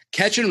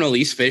 catch and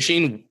release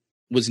fishing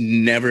was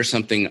never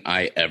something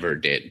I ever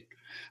did.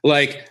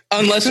 Like,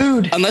 unless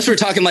we're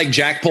talking like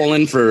jack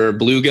pulling for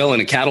bluegill in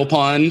a cattle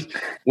pond,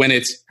 when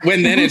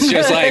then it's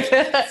just like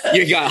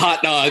you got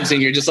hot dogs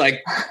and you're just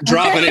like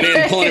dropping it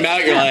in, pulling them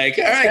out. You're like,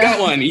 all right, got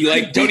one. You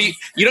like you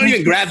don't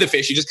even grab the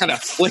fish. You just kind of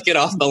flick it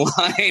off the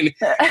line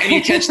and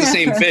you catch the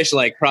same fish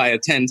like probably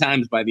 10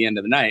 times by the end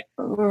of the night.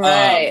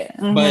 Right.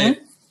 But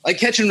like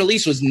catch and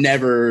release was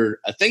never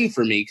a thing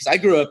for me because I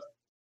grew up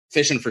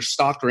fishing for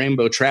stocked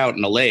rainbow trout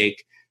in a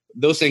lake,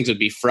 those things would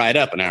be fried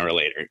up an hour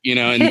later,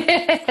 and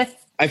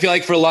I feel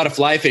like for a lot of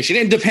fly fishing,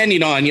 and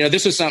depending on,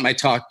 this was something I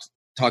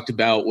talked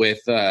about with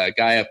a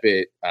guy up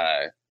at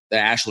the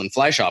Ashland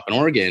Fly Shop in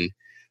Oregon,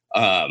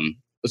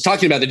 was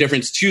talking about the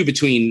difference too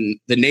between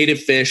the native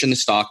fish and the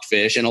stocked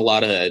fish, and a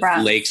lot of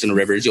lakes and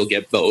rivers, you'll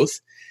get both,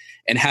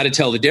 and how to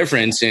tell the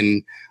difference.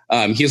 And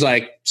he's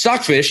like,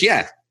 stocked fish,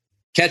 yeah,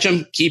 catch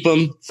them, keep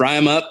them, fry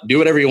them up, do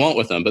whatever you want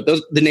with them. But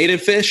the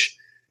native fish,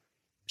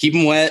 keep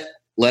them wet,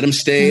 let them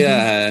stay,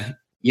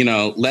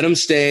 let them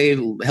stay,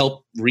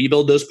 help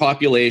rebuild those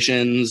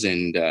populations.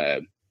 And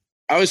I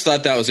always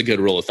thought that was a good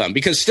rule of thumb,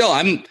 because still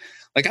I'm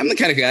the kind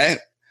of guy,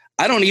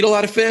 I don't eat a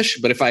lot of fish,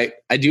 but if I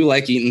do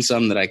like eating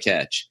some that I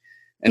catch.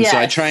 And so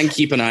I try and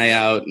keep an eye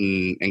out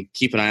and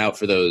keep an eye out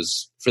for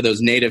those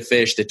native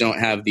fish that don't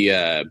have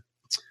the,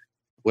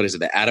 what is it?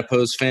 The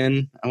adipose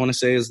fin, I want to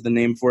say is the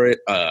name for it.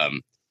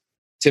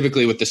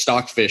 Typically with the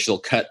stocked fish, they'll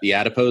cut the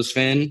adipose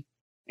fin,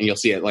 and you'll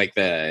see it like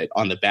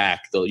on the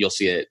back, you'll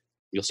see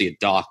it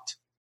docked.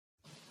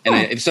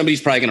 And if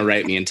somebody's probably going to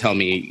write me and tell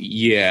me,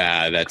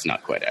 yeah, that's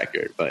not quite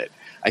accurate, but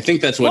I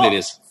think that's what it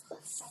is.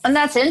 And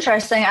that's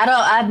interesting.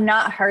 I've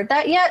not heard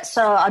that yet,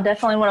 so I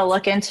definitely want to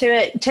look into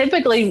it.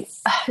 Typically,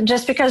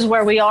 just because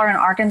where we are in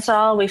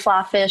Arkansas, we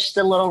fly fish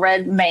the little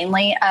red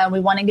mainly. We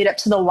want to get up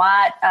to the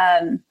white,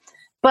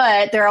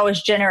 but they're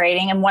always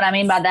generating. And what I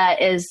mean by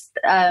that is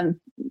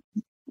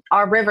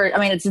our river,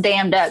 it's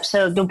dammed up,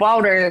 so the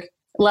water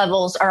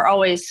levels are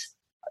always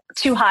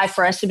too high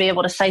for us to be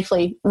able to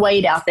safely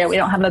wade out there. We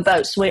don't have a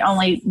boat, so we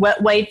only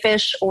wade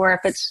fish, or if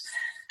it's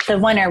the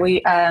winter,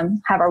 we have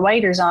our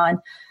waders on.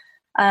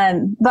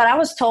 But I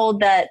was told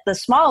that the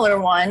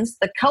smaller ones,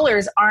 the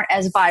colors aren't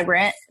as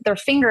vibrant. They're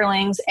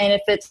fingerlings, and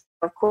if it's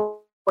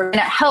and it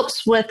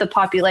helps with the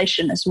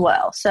population as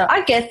well. So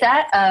I get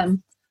that,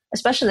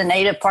 especially the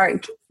native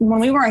part. When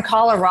we were in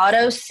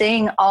Colorado,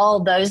 seeing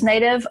all those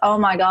native, oh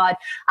my God,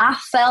 I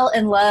fell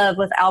in love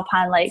with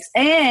alpine lakes,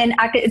 and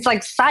it's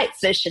like sight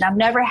fishing. I've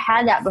never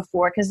had that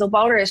before because the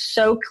water is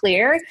so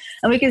clear,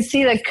 and we can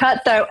see the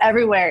cutthroat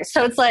everywhere.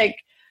 So it's like.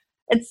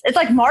 It's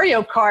like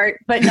Mario Kart,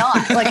 but not.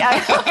 Like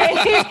I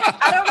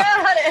don't know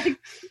how to.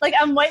 Like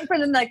I'm waiting for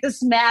them to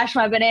smash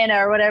my banana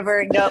or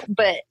whatever and go.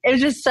 But it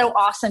was just so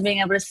awesome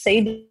being able to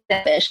see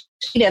the fish.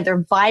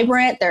 They're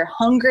vibrant. They're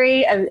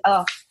hungry. It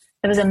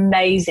was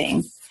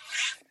amazing.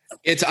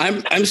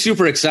 I'm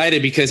super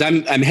excited because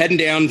I'm heading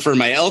down for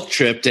my elk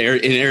trip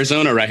in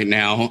Arizona right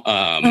now.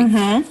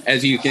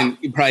 As you can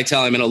probably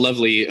tell, I'm in a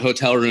lovely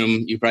hotel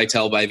room. You probably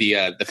tell by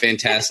the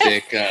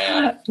fantastic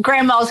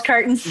grandma's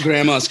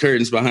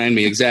curtains behind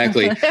me.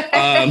 Exactly.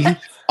 I'm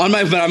on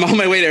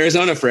my way to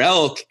Arizona for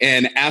elk,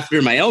 and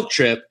after my elk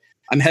trip,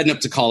 I'm heading up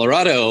to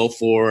Colorado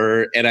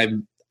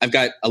and I've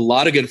got a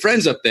lot of good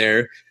friends up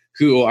there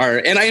who are,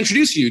 and I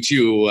introduced you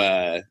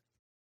to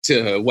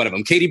one of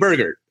them, Katie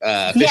Berger,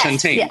 Fish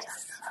Untamed. Yes.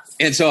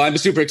 And so I'm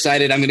super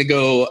excited. I'm going to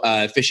go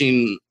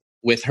fishing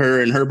with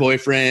her and her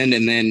boyfriend.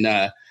 And then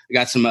I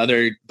got some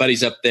other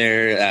buddies up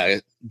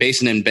there,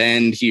 Basin and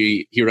Bend.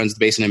 He runs the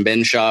Basin and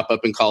Bend shop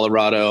up in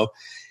Colorado.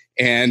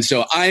 And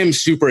so I am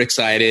super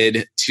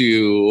excited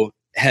to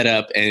head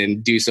up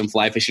and do some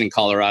fly fishing in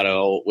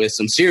Colorado with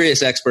some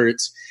serious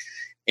experts.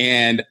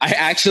 And I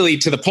actually,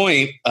 to the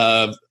point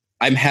of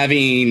I'm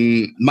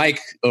having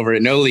Mike over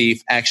at No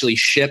Leaf actually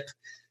ship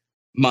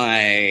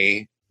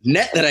my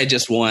net that I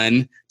just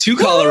won to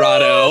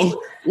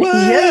Colorado.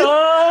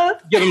 Yeah.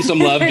 Give them some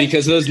love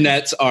because those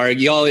nets are,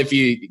 y'all, if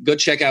you go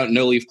check out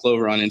No Leaf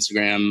Clover on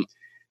Instagram,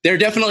 they're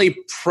definitely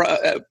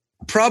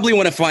probably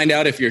want to find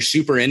out if you're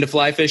super into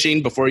fly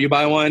fishing before you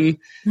buy one.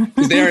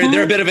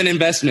 They're a bit of an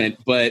investment,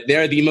 but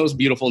they're the most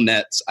beautiful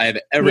nets I've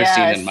ever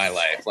seen in my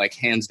life, like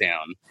hands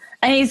down.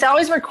 And he's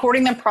always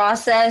recording the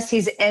process.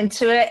 He's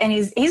into it, and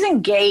he's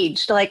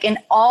engaged. Like in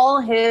all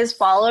his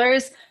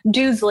followers,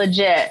 dude's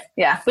legit.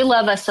 Yeah, we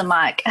love us some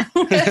Mike.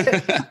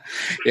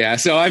 Yeah,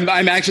 so I'm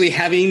actually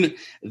having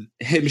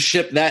him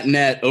ship that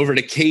net over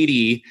to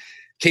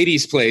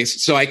Katie's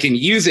place, so I can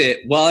use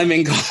it while I'm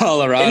in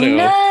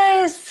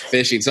Colorado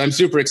fishing. So I'm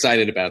super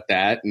excited about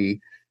that.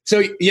 And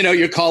so,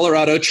 your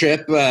Colorado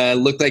trip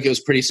looked like it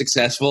was pretty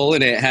successful,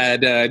 and it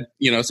had,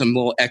 some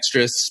little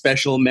extra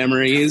special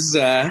memories.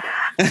 I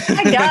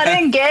got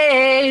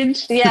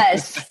engaged.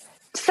 Yes.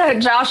 So,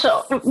 Josh,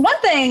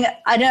 one thing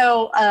I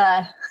know,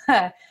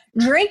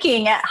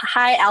 drinking at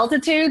high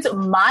altitudes,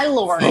 my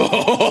Lord.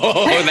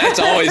 Oh, that's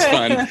always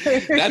fun.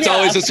 That's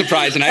always a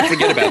surprise, and I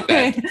forget about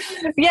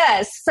that.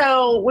 Yes.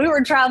 So we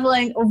were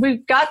traveling. We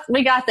got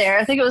there.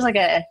 I think it was like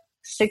a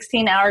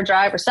 16-hour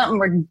drive or something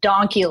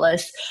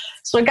redonkulous.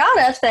 So we got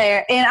up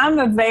there, and I'm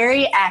a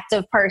very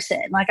active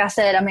person. Like I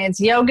said, it's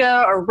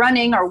yoga or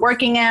running or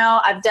working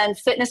out. I've done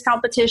fitness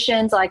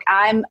competitions. Like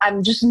I'm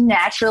just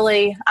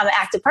naturally, I'm an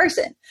active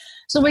person.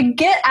 So we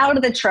get out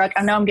of the truck.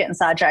 I know I'm getting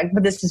sidetracked,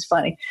 but this is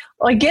funny.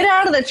 We get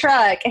out of the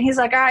truck, and he's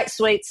like, all right,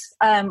 sweets,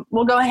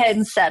 we'll go ahead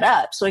and set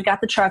up. So we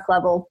got the truck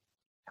level,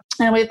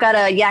 and we've got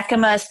a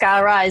Yakima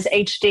Skyrise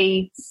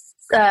HD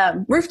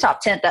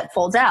rooftop tent that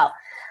folds out.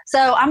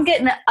 So I'm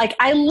getting like,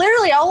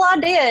 all I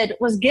did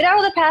was get out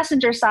of the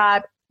passenger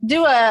side,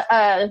 do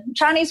a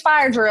Chinese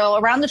fire drill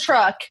around the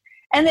truck,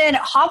 and then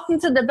hopped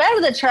into the bed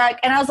of the truck.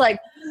 And I was like,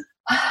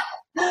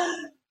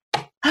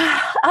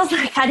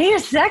 I need a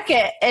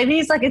second. And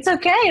he's like, it's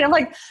okay. And I'm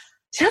like,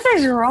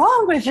 something's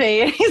wrong with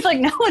me. And he's like,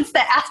 no, it's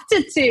the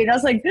altitude. And I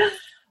was like,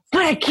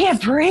 but I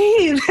can't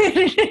breathe.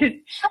 And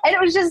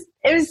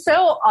it was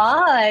so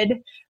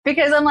odd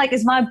because I'm like,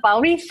 is my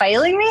body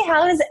failing me?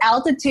 How does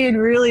altitude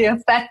really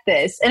affect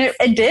this? And it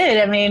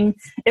did. I mean,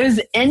 it was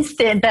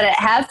instant that it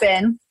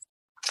happened.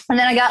 And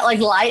then I got like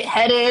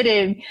lightheaded,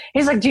 and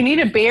he's like, do you need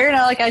a beer? And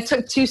I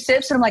took 2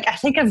 sips, and I'm like, I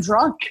think I'm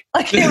drunk.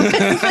 Like, I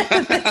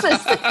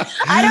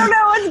don't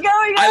know what's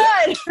going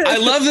on. I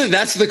love that.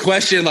 That's the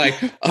question. Like,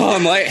 oh,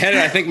 I'm lightheaded.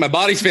 I think my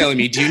body's failing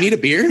me. Do you need a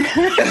beer?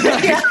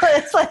 Yeah,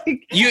 it's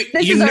like,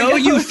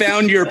 you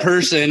found your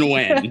person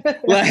when,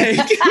 like,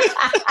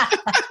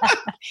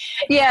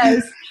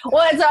 yes.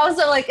 Well, it's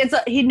also like,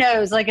 he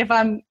knows, like, if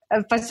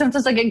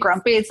sometimes I get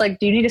grumpy, it's like,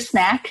 do you need a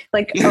snack?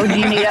 Like, or do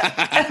you need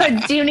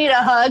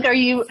a hug?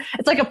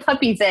 It's like a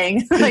puppy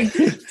thing. Like,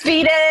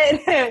 feed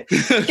it,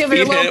 give it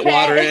a little pet.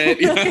 Water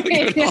it.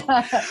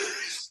 Yeah.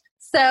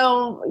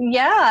 So,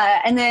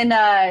 yeah. And then,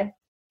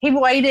 he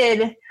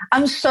waited.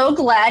 I'm so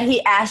glad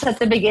he asked at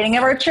the beginning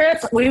of our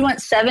trip. We went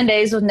 7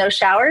 days with no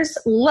showers.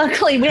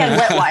 Luckily, we had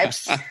wet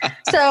wipes.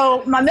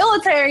 So my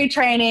military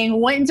training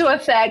went into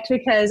effect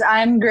because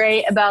I'm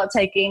great about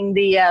taking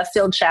the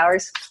field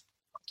showers.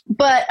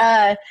 But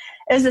it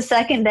was the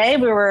second day.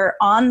 We were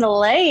on the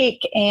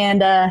lake,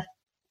 and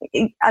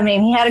he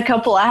had a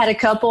couple. I had a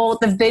couple.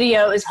 The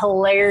video is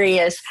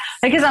hilarious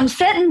because I'm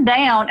sitting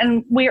down,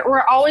 and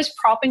we're always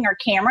propping our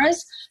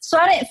cameras. So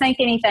I didn't think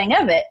anything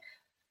of it.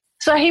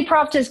 So he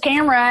propped his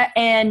camera,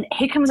 and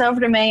he comes over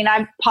to me, and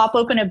I pop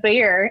open a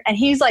beer, and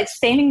he's like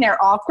standing there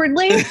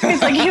awkwardly.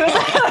 He's like, he was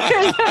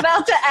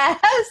about to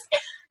ask.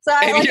 So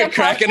you're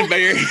cracking a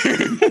beer.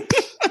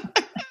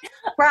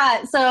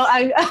 Right. So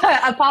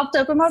I popped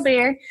open my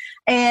beer,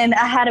 and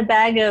I had a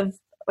bag of,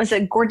 was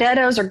it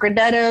Gordettos?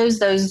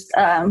 Those,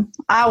 I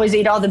always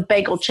eat all the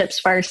bagel chips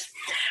first.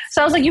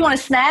 So I was like, you want a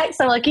snack?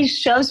 So like he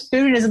shoves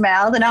food in his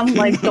mouth, and I'm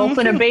like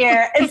gulping a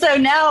beer. And so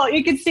now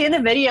you can see in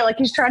the video, like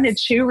he's trying to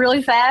chew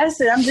really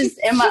fast, and I'm just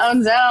in my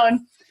own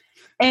zone.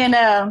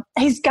 And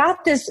he's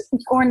got this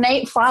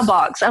ornate fly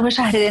box. I wish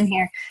I had it in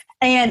here.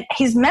 And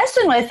he's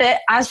messing with it.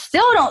 I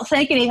still don't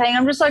think anything.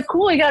 I'm just like,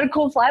 cool, he got a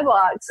cool fly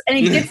box. And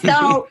he gets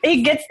down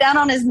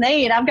on his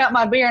knee, and I've got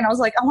my beer, and I was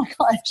like, oh my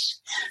gosh.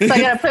 So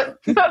I gotta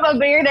put my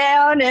beer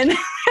down, and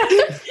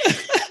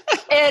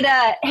and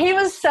he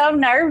was so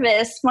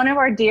nervous. One of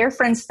our dear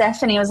friends,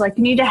 Stephanie, was like,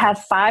 you need to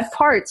have 5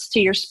 parts to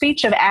your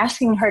speech of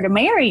asking her to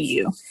marry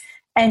you.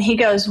 And he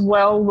goes,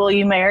 well, will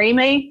you marry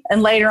me?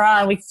 And later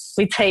on we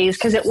teased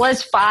because it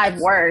was 5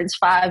 words,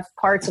 5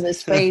 parts of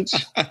his speech.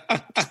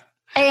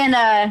 And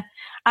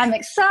I'm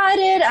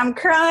excited. I'm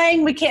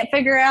crying. We can't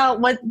figure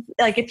out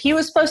if he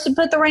was supposed to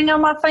put the ring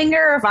on my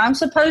finger or if I'm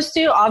supposed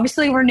to.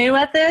 Obviously, we're new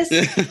at this.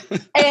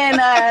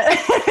 And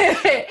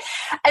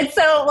and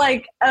so,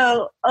 like,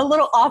 a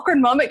little awkward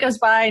moment goes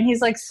by, and he's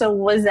like, so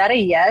was that a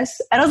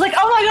yes? And I was like,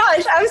 oh, my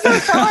gosh, I'm so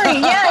sorry.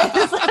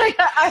 Yes. Like,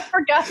 I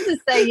forgot to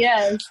say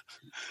yes.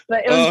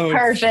 But it was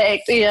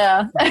perfect.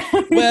 Yeah.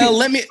 Well,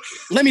 let me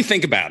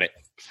think about it.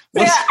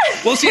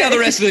 We'll see how the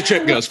rest of the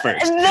trip goes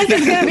first. This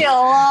is going to be a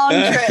long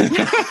trip.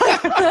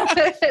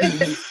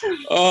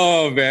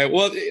 Oh, man.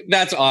 Well,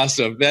 that's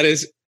awesome. That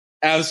is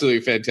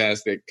absolutely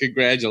fantastic.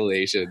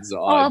 Congratulations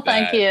on that.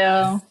 Thank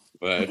you.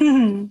 But,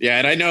 yeah,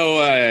 and I know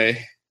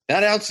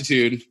that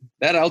altitude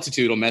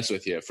will mess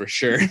with you for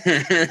sure.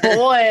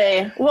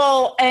 Boy.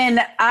 Well,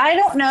 and I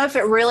don't know if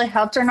it really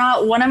helped or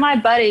not. One of my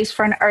buddies,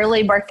 for an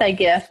early birthday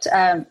gift,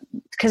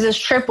 because this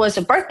trip was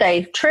a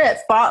birthday trip,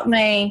 bought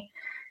me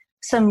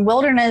some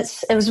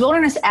wilderness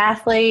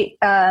athlete,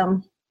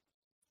 some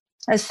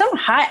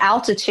high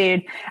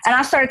altitude. And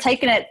I started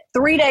taking it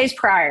 3 days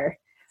prior.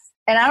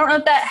 And I don't know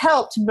if that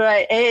helped,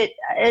 but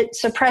it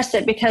suppressed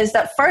it because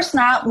that first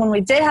night when we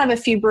did have a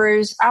few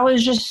brews, I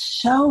was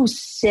just so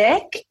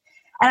sick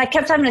and I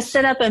kept having to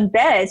sit up in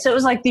bed. So it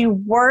was like the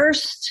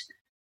worst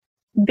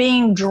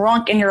being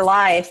drunk in your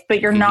life,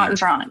 but you're not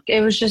drunk. It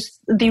was just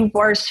the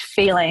worst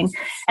feeling.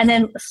 And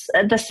then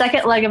the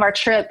second leg of our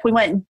trip, we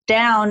went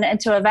down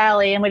into a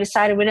valley and we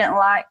decided we didn't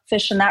like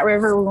fishing that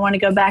river. We wanted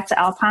to go back to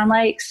Alpine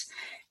Lakes.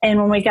 And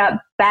when we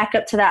got back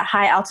up to that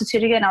high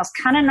altitude again, I was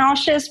kind of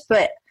nauseous,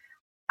 but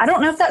I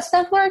don't know if that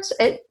stuff works.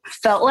 It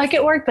felt like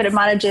it worked, but it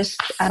might have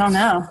just, I don't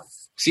know.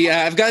 See,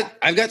 I've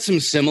got some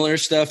similar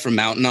stuff from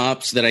mountain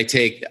ops that I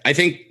take. I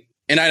think,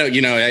 and I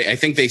don't, I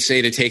think they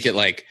say to take it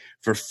like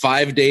for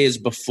 5 days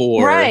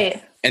before,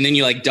 right? And then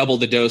you like double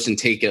the dose and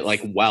take it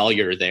like while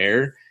you're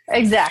there.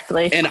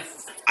 Exactly. And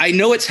I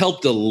know it's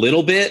helped a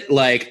little bit.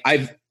 Like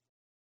I've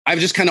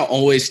just kind of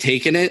always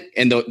taken it,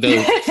 and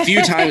the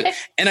few times,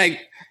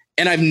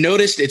 and I've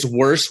noticed it's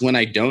worse when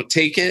I don't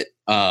take it.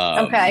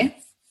 Okay.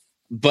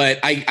 But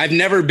I've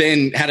never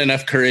had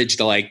enough courage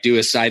to like do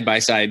a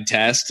side-by-side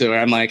test where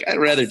I'm like, I'd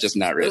rather just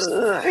not risk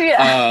it.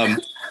 Yeah.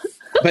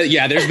 But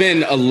yeah, there's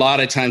been a lot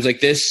of times like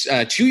this.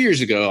 2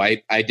 years ago,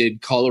 I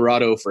did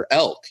Colorado for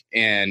elk,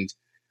 and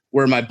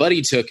where my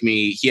buddy took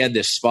me, he had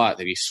this spot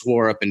that he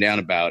swore up and down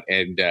about,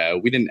 and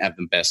we didn't have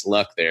the best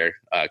luck there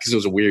because it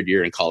was a weird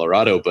year in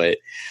Colorado. But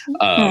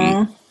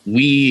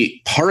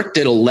we parked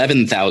at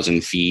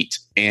 11,000 feet,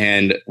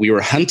 and we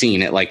were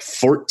hunting at like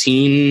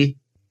 14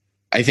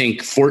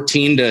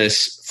 to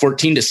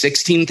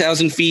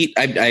 16,000 feet.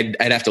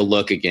 I'd have to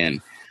look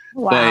again.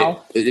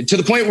 Wow. But to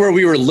the point where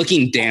we were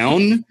looking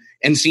down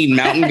and seeing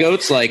mountain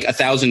goats like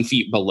 1,000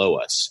 feet below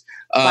us.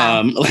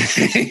 Wow.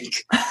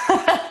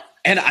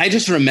 And I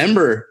just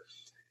remember,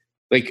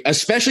 like,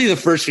 especially the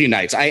first few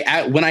nights,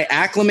 when I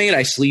acclimate,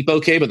 I sleep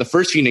okay. But the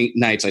first few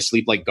nights I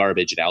sleep like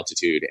garbage at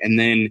altitude. And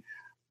then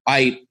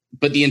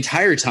but the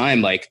entire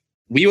time, like,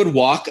 we would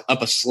walk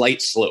up a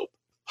slight slope,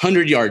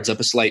 100 yards up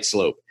a slight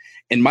slope.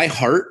 And my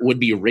heart would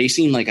be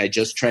racing like I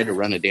just tried to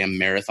run a damn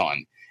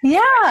marathon.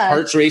 Yeah.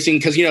 Heart's racing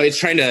because, it's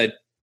trying to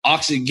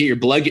get your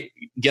blood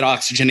get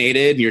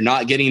oxygenated. And you're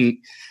not getting,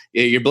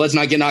 your blood's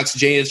not getting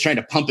oxygenated. It's trying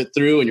to pump it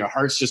through and your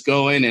heart's just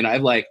going. And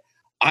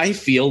I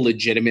feel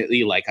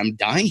legitimately like I'm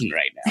dying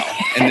right now.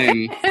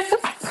 And then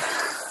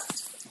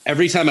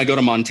every time I go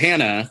to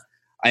Montana,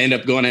 I end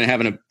up going and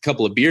having a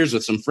couple of beers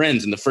with some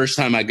friends. And the first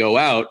time I go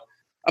out,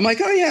 I'm like,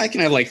 oh yeah, I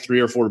can have like 3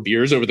 or 4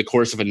 beers over the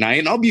course of a night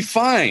and I'll be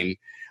fine.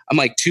 I'm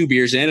like 2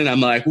 beers in and I'm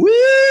like, woo,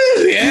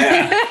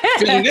 yeah,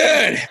 feeling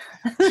good.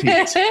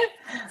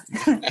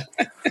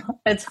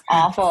 It's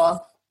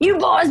awful. You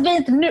boys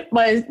been to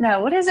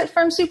what is it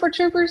from Super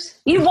Troopers?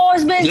 You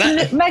boys been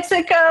to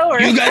Mexico? Or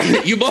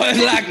you boys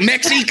like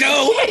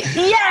Mexico?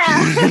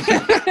 Yeah.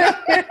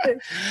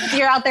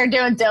 You're out there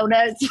doing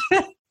donuts.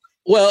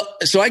 Well,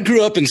 so I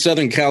grew up in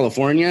Southern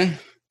California.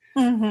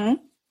 Mm-hmm.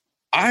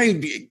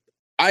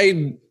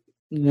 I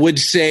would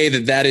say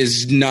that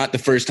is not the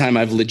first time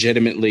I've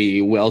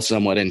legitimately,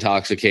 somewhat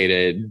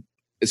intoxicated,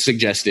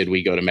 suggested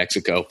we go to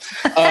Mexico.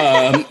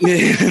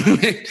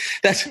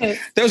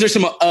 Those are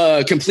some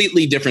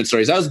completely different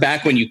stories. That was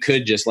back when you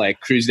could just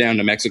like cruise down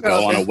to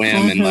Mexico on a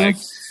whim. And like,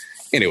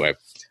 anyway.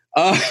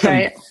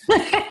 Right.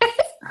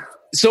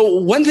 So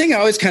one thing I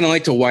always kind of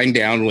like to wind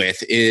down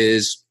with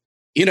is,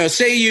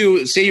 say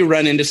you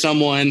run into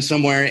someone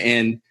somewhere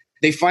and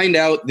they find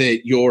out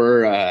that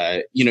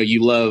you're,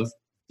 you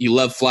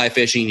love fly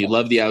fishing, you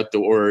love the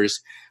outdoors.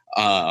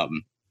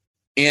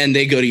 And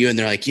they go to you and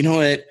they're like, you know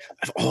what?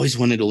 I've always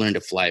wanted to learn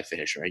to fly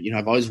fish, right?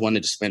 I've always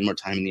wanted to spend more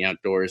time in the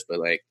outdoors, but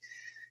like,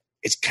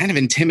 it's kind of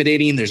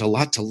intimidating. There's a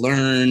lot to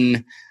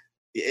learn.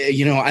 I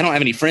don't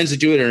have any friends that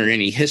do it or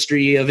any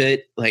history of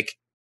it. Like,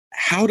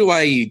 how do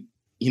I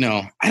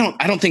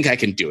don't think I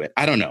can do it.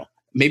 I don't know.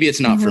 Maybe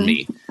it's not for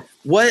me.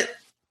 What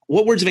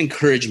words of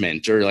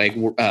encouragement or like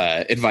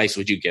advice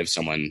would you give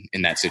someone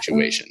in that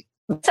situation?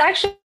 It's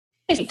actually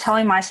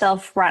telling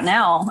myself right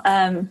now,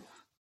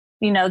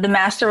 the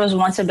master was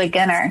once a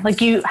beginner.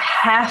 Like, you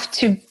have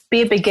to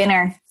be a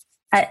beginner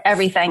at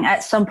everything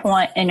at some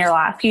point in your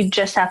life. You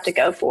just have to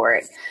go for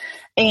it.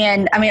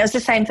 And I mean, it was the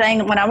same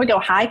thing when I would go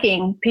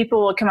hiking.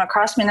 People would come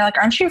across me and they're like,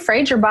 aren't you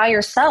afraid you're by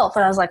yourself?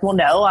 And I was like, well,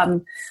 no,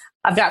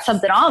 I've got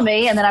something on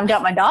me and then I've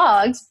got my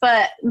dogs,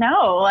 but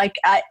no, like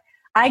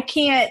I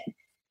can't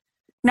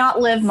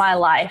not live my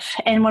life.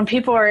 And when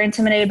people are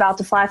intimidated about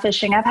the fly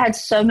fishing, I've had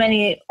so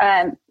many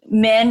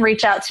men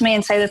reach out to me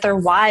and say that their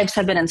wives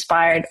have been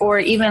inspired, or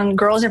even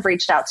girls have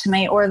reached out to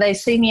me, or they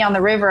see me on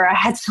the river. I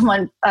had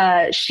someone,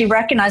 she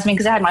recognized me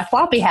because I had my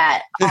floppy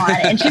hat on.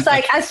 And she's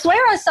like, I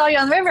swear I saw you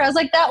on the river. I was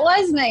like, that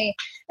was me.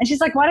 And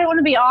she's like, why do I want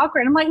to be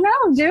awkward? I'm like, no,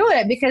 do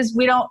it, because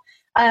we don't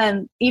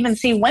even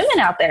see women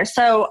out there.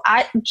 So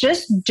I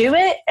just do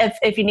it.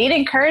 If you need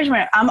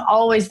encouragement, I'm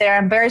always there.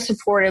 I'm very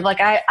supportive. Like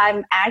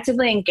I'm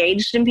actively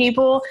engaged in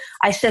people.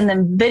 I send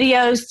them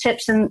videos,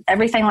 tips, and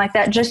everything like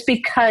that, just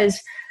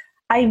because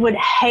I would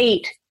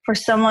hate for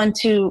someone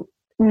to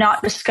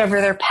not discover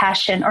their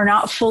passion or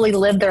not fully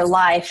live their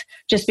life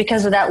just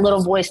because of that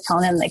little voice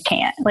telling them they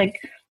can't.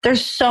 Like,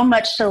 there's so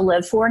much to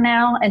live for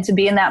now and to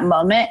be in that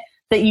moment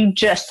that you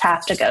just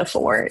have to go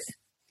for it.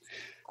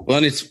 Well,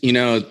 and it's,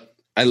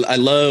 I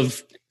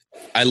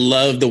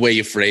love the way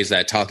you phrase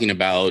that, talking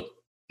about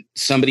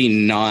somebody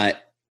not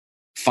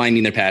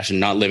finding their passion,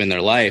 not living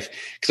their life.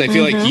 Because I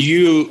feel like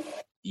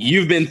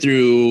you've been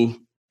through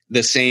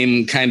the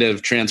same kind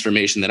of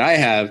transformation that I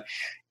have,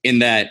 in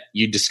that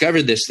you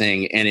discovered this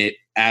thing and it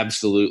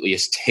absolutely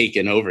has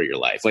taken over your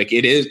life. Like,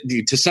 it is,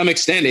 to some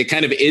extent, it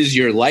kind of is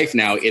your life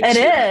now.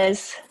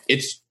 It's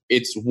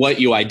what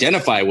you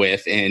identify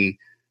with. And,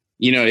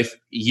 if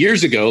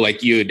years ago,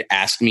 like, you'd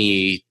ask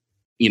me,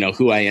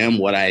 who I am,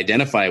 what I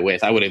identify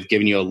with, I would have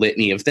given you a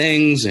litany of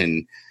things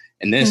and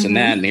this and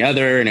that and the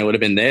other, and it would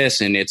have been this.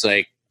 And it's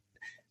like,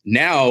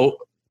 now,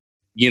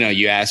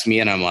 you ask me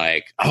and I'm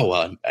like, oh,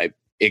 well,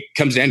 it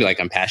comes down to, like,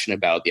 I'm passionate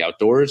about the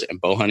outdoors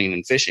and bow hunting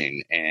and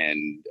fishing.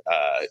 And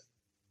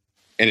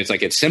it's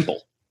like, it's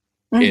simple.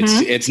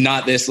 It's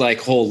not this like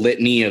whole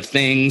litany of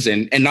things.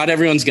 And not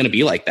everyone's going to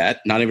be like that.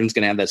 Not everyone's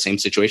going to have that same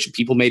situation.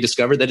 People may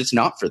discover that it's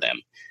not for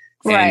them.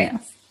 Right. And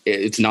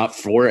it's not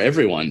for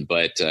everyone,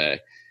 but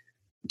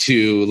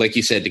to, like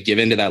you said, to give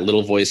into that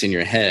little voice in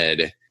your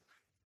head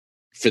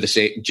for the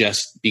sake,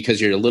 just because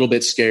you're a little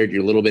bit scared,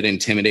 you're a little bit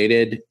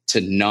intimidated,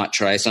 to not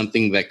try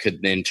something that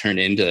could then turn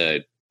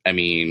into,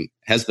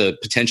 has the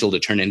potential to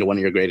turn into one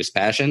of your greatest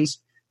passions.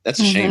 That's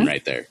a shame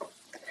right there.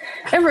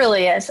 It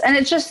really is. And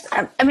it's just,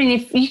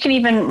 if you can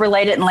even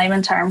relate it in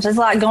layman terms, it's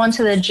like going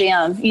to the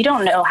gym. You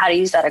don't know how to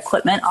use that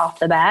equipment off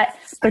the bat,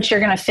 but you're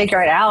going to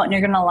figure it out and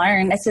you're going to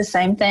learn. It's the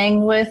same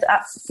thing with,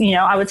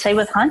 I would say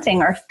with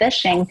hunting or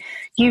fishing.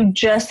 You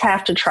just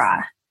have to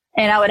try.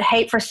 And I would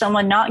hate for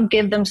someone not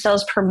give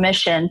themselves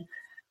permission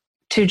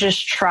to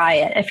just try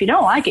it. If you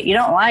don't like it, you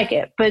don't like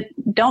it. But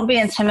don't be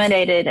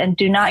intimidated and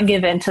do not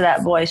give in to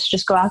that voice.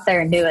 Just go out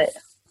there and do it.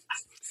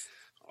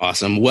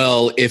 Awesome.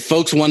 Well, if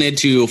folks wanted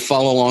to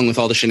follow along with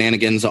all the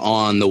shenanigans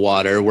on the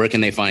water, where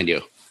can they find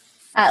you?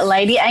 At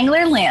Lady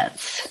Angler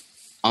Lentz.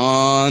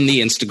 On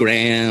the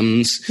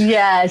Instagrams.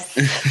 Yes.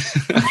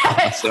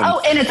 Awesome. Oh,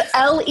 and it's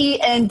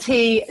Lentz.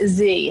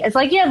 It's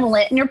like you have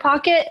lint in your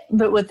pocket,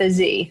 but with a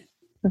Z,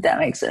 if that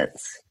makes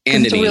sense.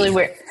 And it's really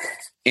weird.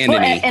 And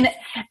an E.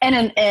 And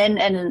an N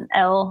and an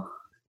L.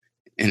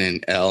 And an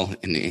L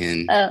and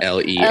an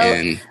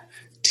N.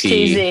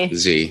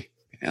 Lentz.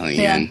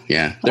 L-E-N.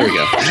 Yeah, there we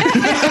go.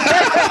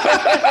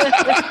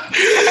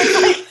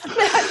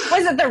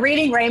 Was it the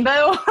Reading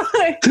Rainbow?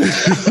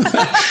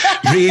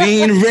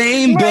 Reading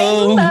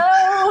Rainbow.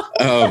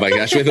 Oh my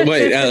gosh!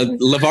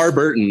 LeVar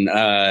Burton,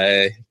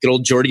 good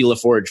old Geordie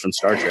LaForge from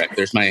Star Trek.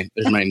 There's my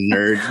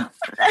nerd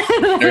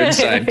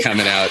side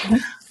coming out.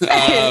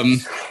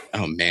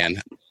 Oh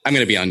man. I'm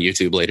going to be on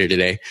YouTube later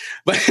today.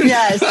 But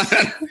yes.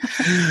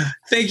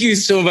 Thank you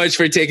so much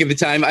for taking the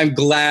time. I'm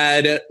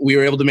glad we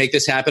were able to make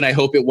this happen. I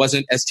hope it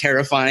wasn't as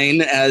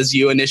terrifying as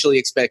you initially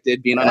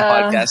expected being on a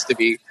podcast to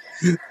be.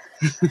 It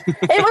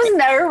was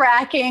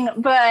nerve-wracking,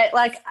 but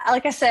like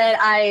I said,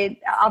 I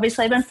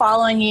obviously have been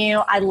following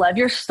you. I love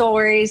your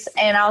stories.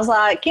 And I was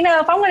like,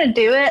 if I'm going to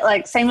do it,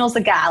 like Samuel's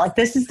the guy. Like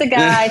this is the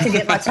guy to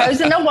get my toes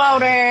in the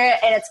water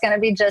and it's going to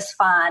be just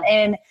fine.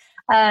 And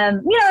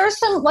there's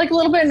some like a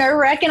little bit of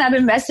nerve-wracking. I've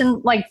been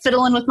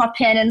fiddling with my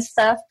pen and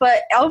stuff,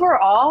 but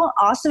overall,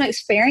 awesome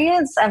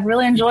experience. I've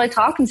really enjoyed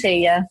talking to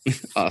you.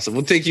 Awesome.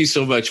 Well, thank you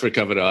so much for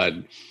coming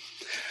on.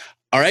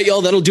 All right,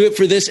 y'all, that'll do it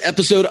for this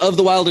episode of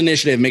The Wild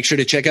Initiative. Make sure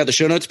to check out the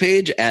show notes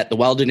page at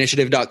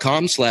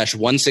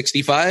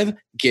thewildinitiative.com/165.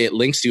 Get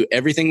links to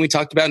everything we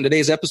talked about in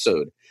today's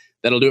episode.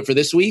 That'll do it for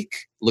this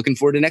week. Looking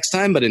forward to next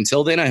time. But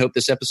until then, I hope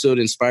this episode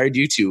inspired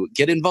you to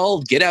get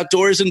involved, get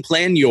outdoors, and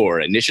plan your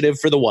initiative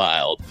for the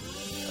wild.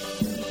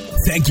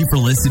 Thank you for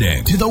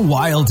listening to The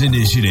Wild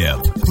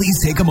Initiative.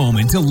 Please take a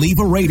moment to leave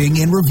a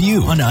rating and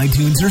review on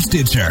iTunes or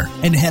Stitcher.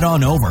 And head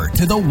on over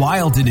to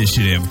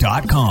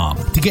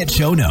thewildinitiative.com to get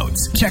show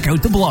notes, check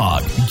out the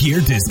blog,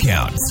 gear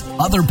discounts,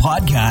 other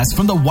podcasts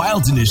from the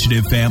Wild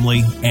Initiative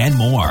family, and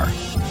more.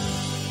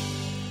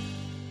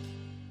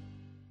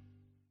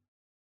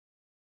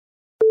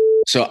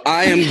 So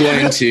I am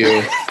going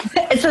to...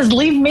 It says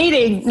leave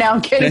meeting. No,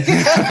 I'm kidding.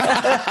 Panic!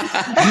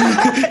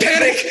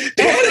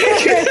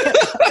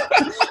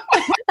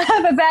 I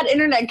have a bad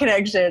internet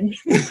connection.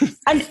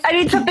 I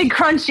need something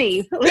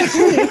crunchy.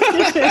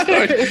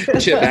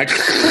 Chip back.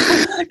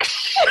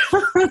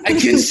 I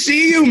can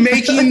see you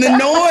making the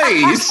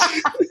noise.